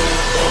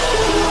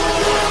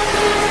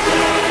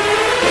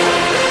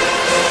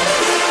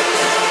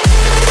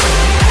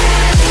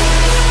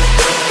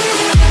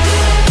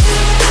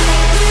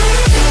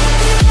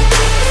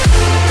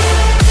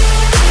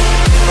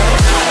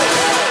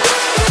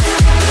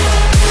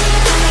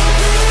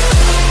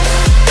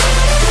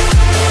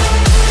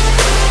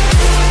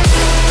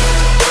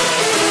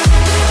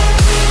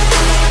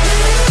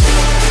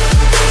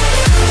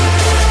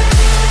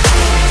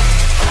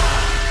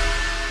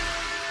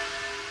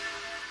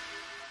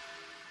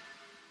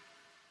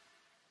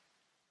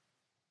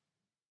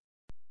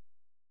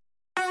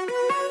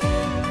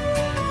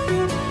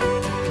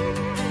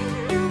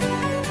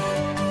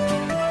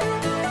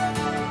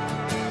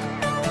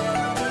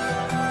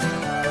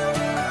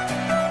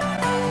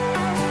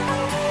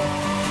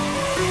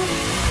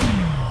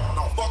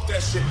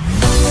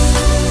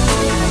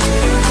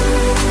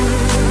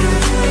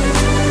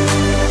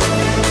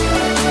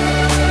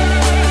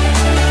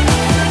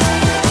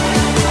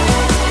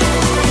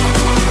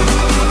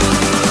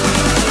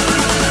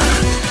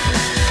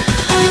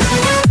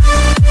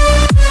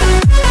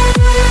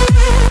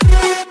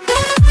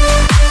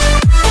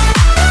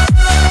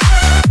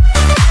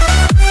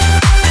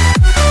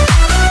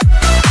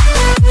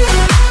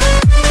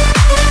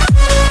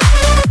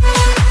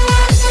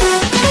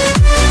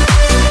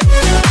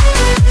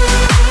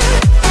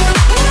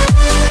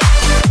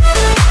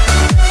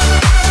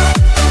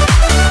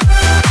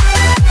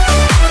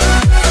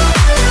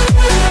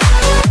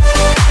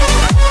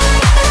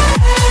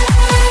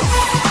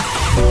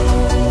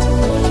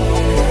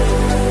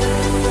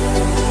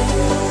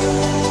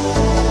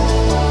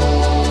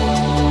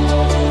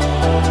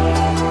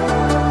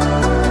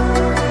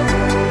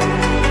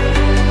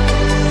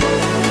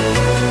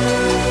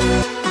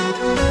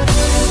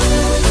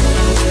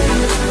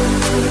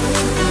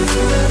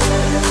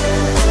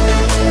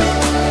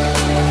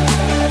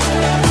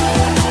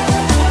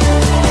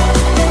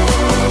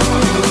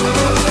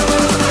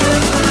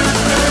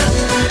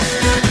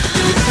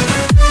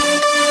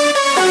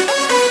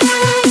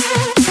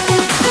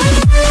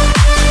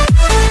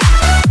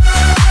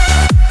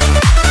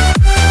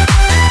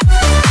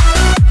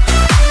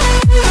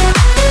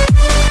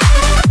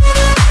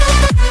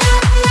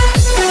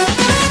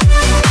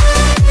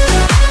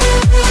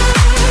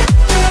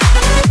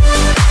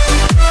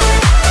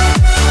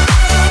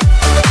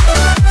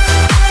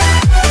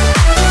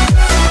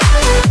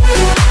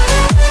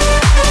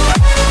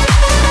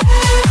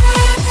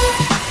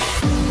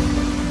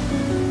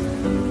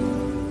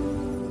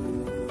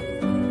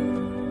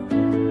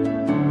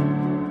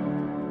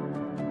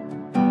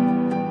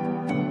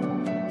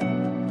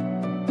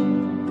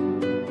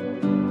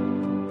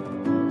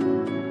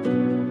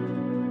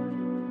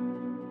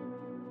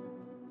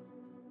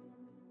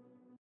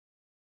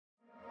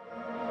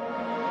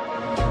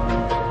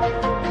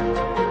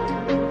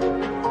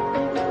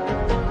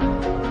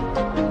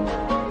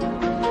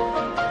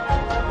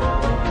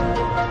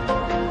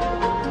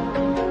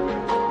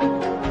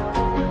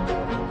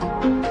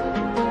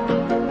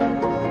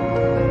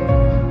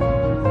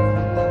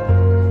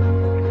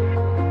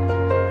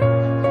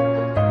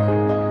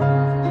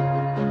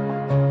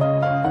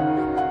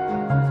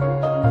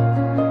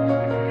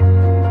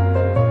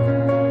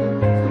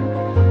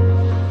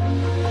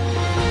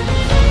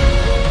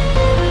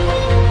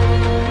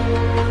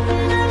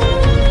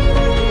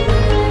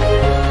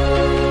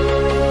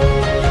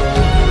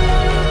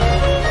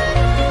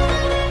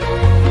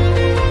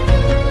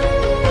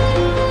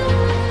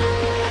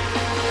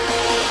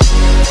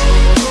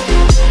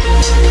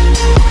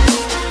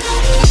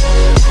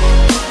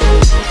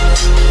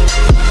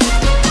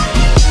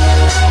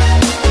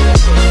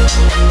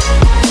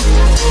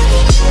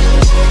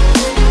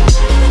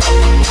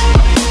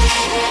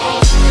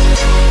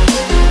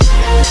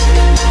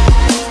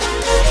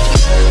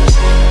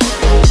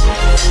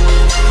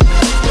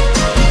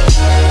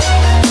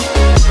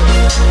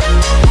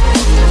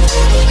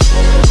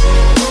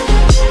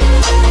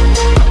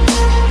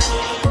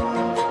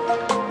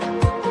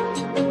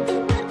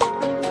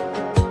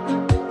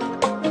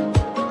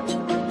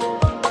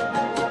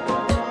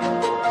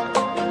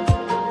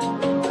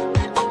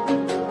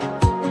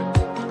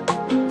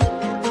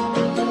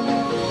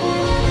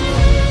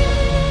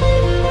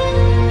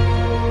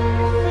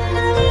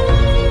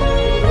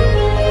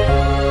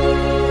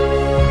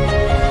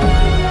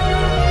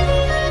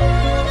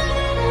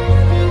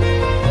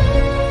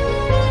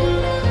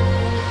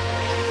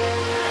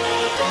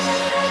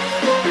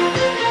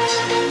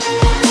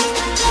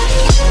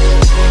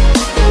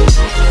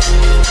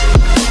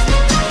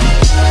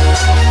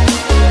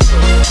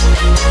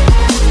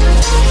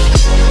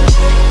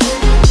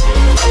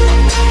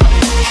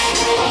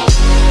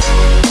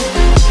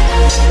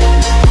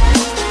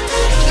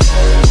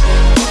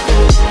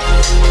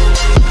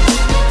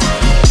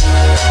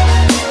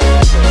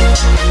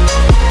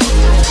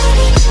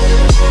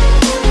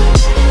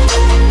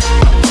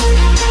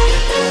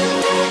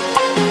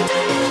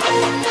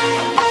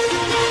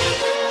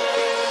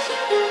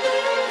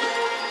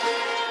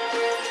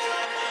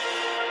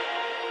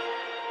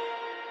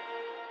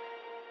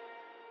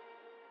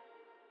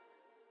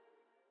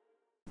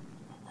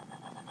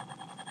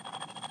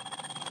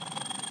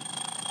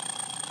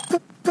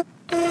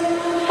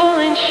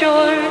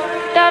 shore,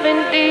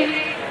 diving deep.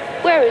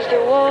 Where is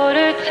the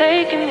water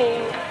taking me?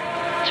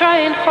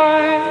 Trying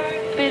hard,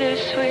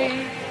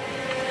 bittersweet.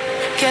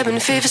 Cabin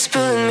fever's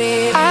pulling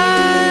me.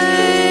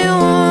 I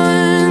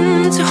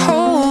want to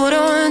hold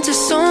on to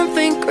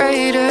something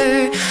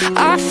greater.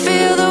 I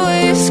feel the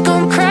waves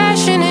come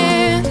crashing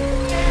in.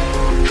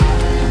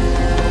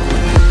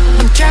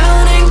 I'm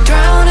drowning,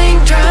 drowning,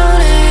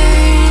 drowning.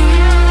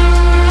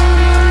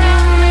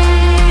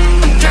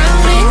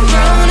 Drowning,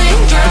 drowning,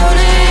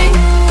 drowning.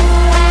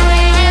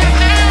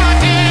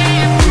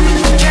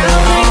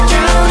 Drowning,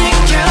 drowning,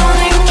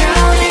 drowning,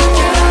 drowning,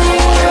 drowning,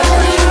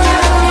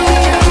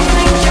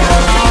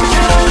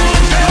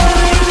 drowning,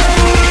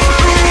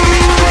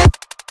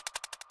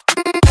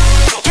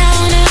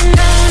 drowning, drowning,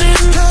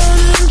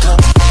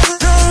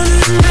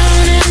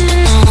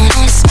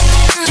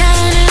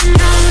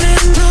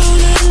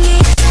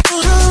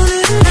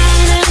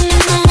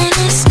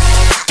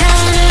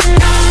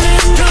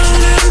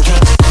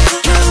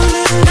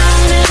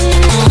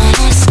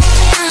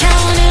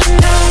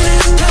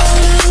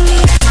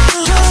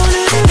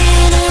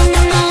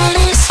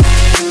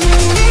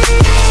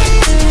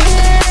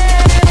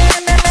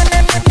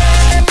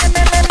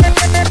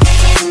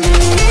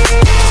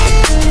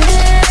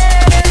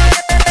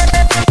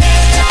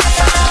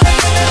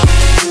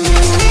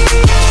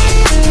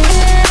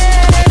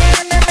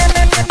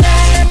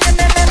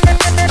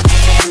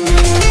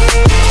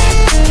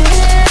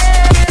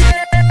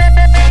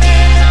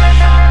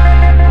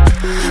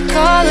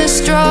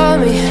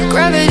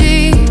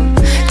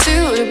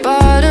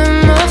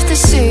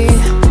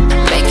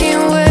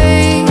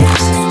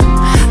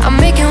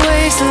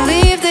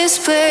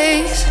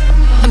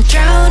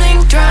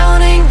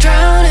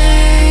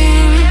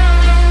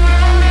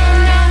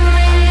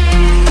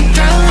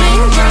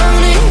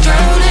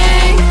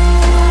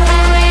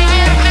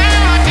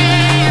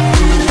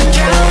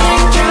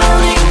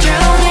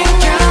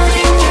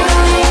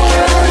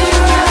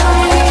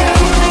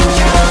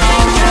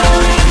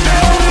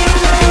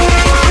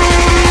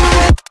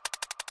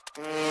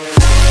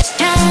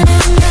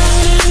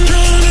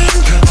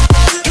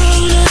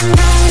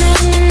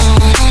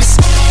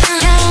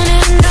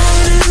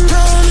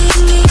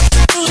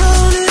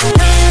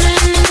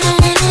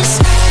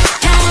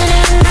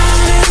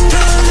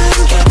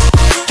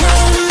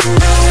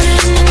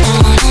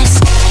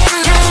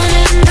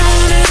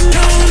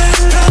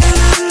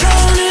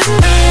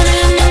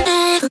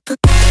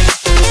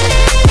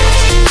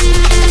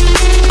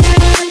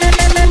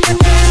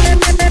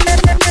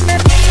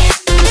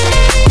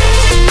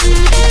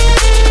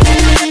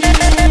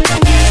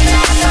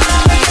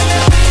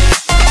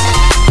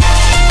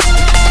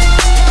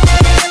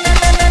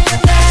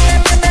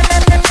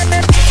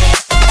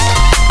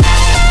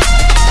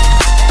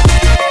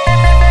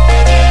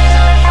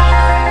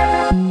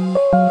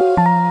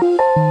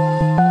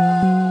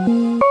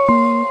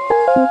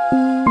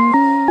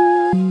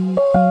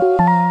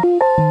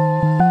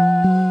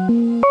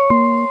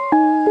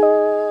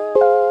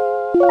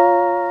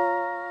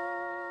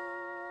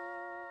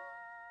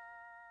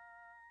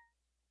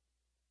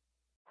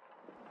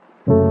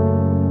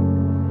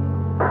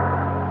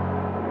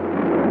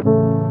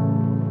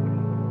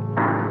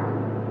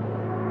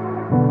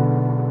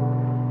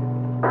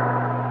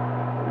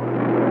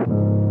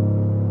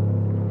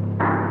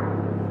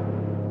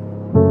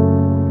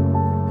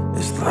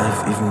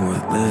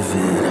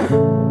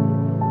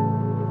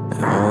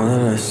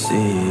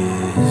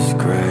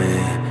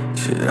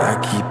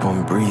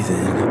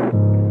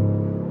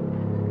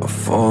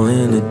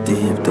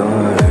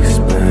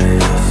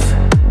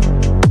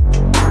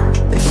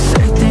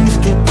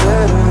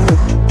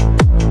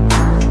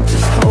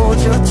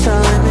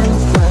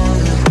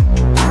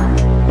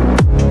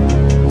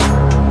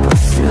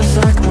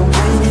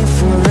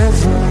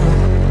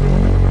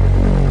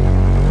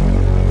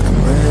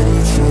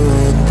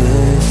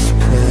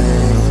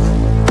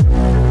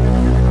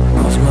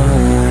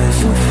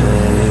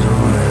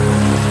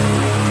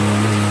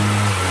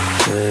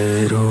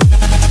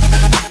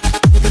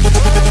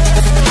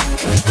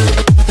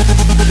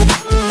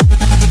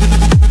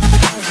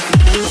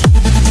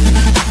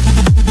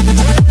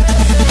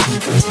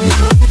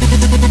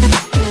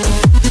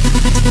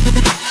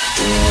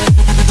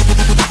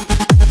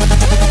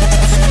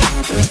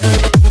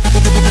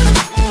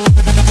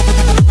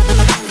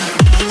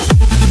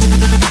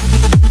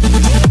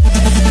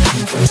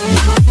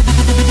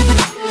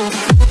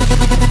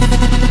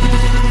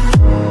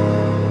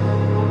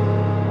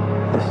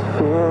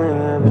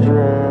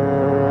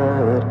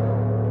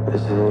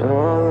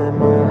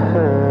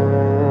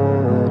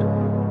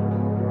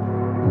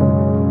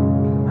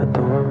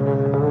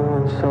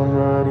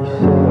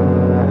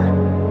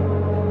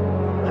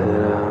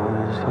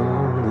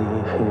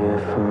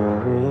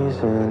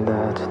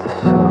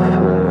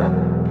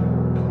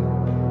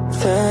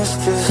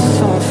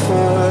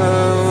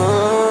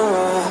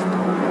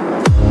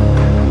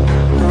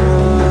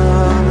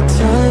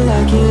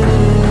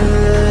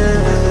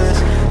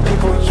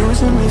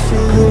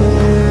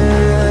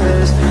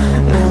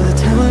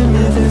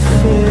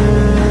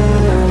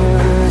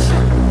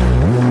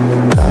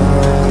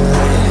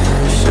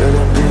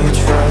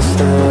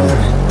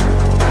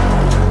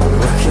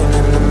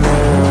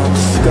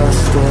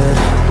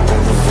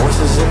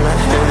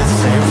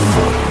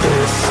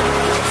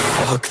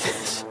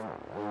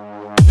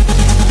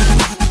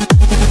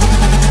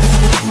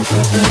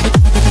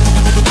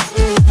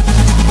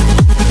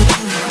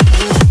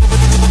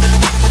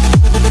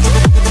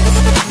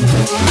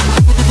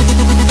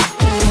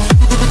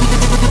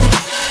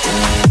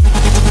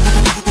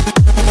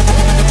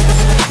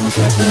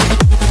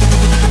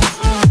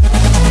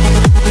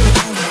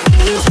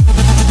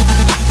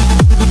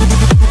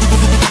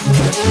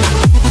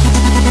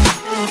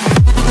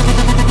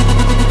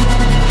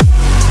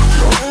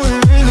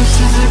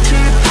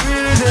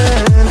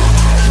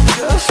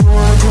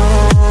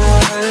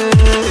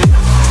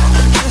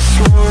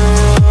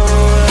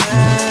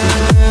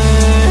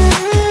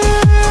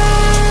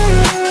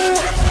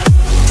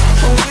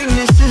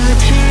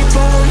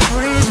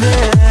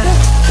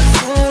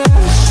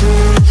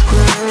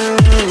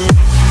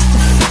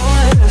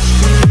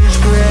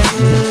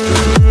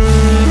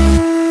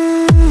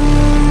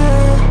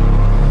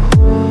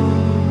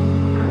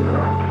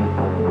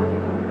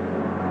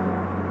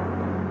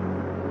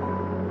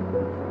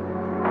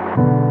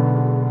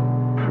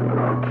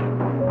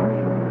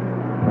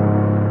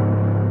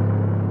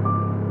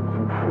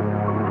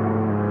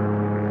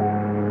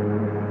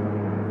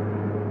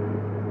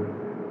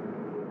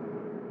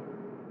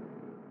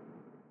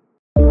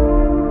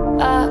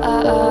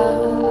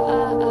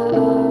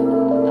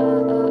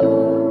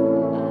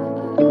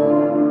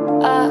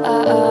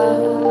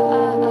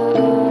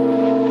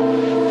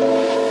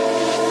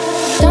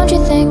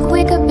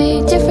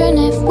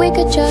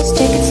 just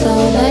take it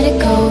slow, let it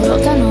go.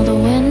 Roll down all the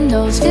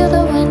windows, feel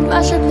the wind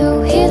rushing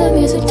through. Hear the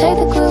music, take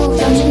the groove.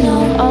 Don't you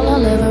know, all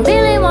I'll ever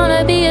really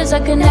wanna be is a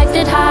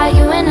connected high.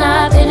 You and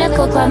I,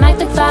 pinnacle,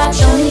 climactic vibe.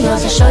 Show me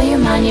yours, I'll show you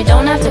mine. You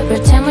don't have to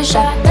pretend we're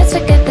shy. Let's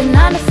forget the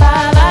 9 to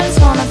 5, I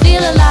just wanna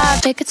feel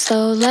alive. Take it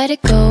slow, let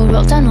it go,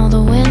 roll down all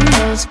the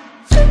windows.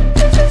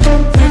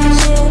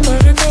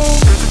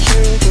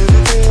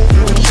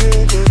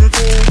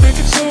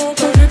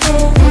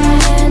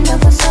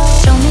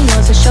 Show me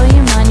yours, I'll show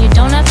you mine. You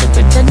don't have to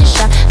pretend you're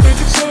shy. Take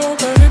it slow,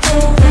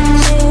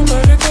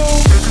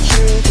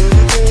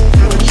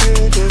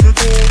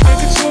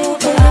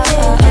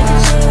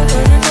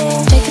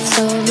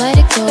 let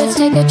it go. Let's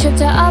take a trip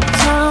to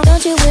uptown.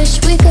 Don't you wish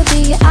we could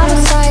be out of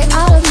sight,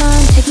 out of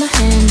mind? Take my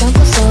hand, don't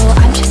go slow.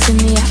 I'm chasing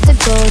the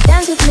afterglow.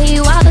 Dance with me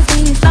while the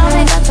beat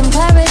finally got some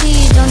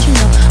clarity. Don't you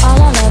know,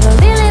 all I'll ever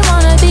really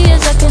wanna be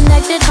is a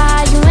connected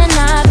high. You and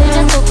I,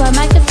 pinnacle,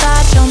 climactic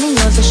vibe. Show me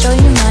yours, I'll show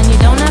you mine. You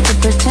don't have to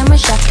pretend we're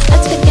shy.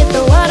 Let's forget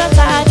the world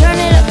outside, turn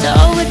it up to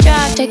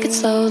overdrive. Take it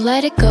slow,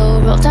 let it go,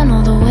 roll down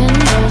all the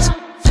windows.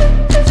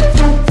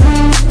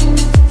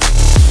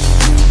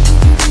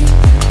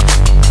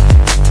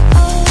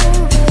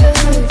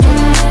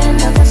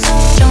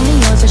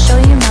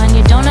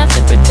 Don't have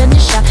to pretend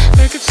you're shy.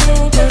 Take it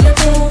slow, let it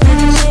go. Take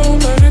it slow,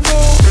 let it go.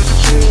 Take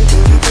it slow,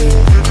 let it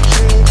go.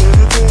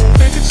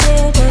 Take it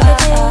slow,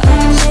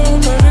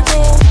 let it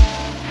go.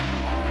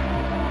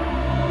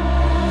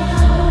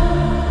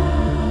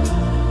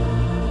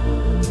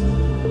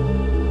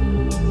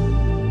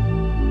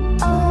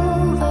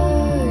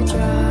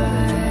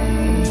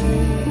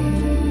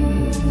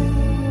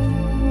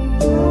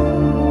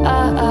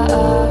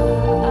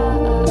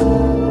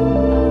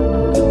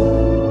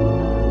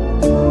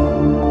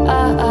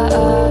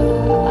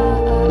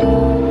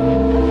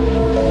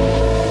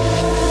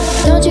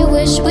 Don't you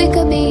wish we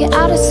could be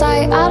out of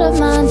sight, out of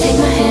mind? Take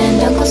my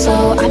hand, don't go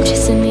slow. I'm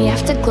chasing the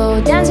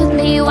afterglow. Dance with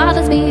me while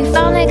the beat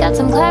finally got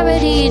some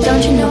clarity.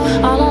 Don't you know,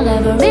 all I'll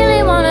ever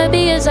really wanna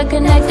be is a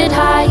connected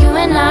high. You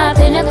and I,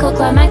 pinnacle,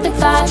 climactic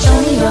vibe.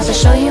 Show me yours, I'll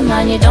show you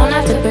mine. You don't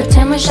have to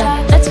pretend we're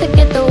shy. Let's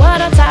forget the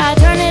world outside,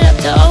 turn it up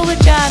to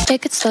overdrive.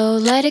 Take it slow,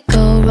 let it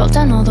go, roll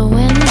down all the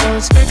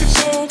windows. Take it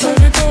slow,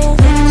 let it go.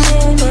 Take it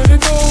slow, let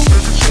it go.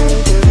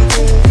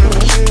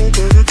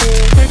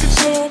 Take it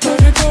slow,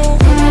 let it go.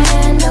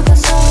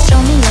 Show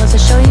me yours, I'll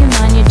show you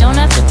mine. You don't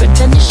have to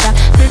pretend you're shy.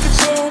 Take it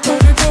slow,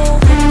 let it go.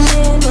 Take it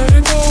slow, let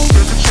it go.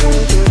 Take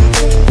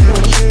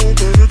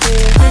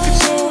it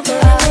slow,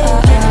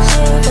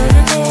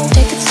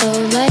 take it slow,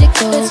 let it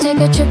go. Let's take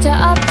a trip to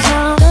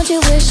uptown. Don't you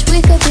wish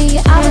we could be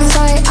out of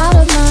sight, out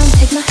of mind?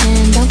 Take my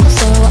hand, don't go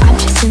slow. I'm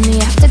chasing the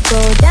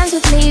afterglow. Dance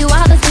with me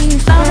while the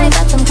beat finally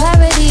got some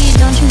clarity.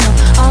 Don't you know,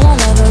 all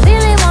I'll ever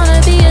really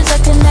wanna be is a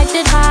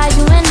connected high.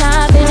 You and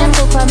I,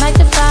 pinnacle,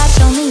 climactic vibe.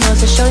 Show me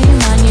yours, I'll show you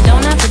mine. You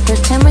don't have to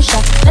pretend we're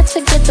shy. Let's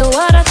forget the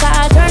world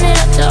outside, turn it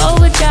up to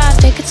overdrive.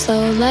 Take it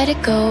slow, let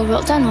it go,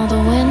 roll down all the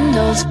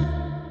windows.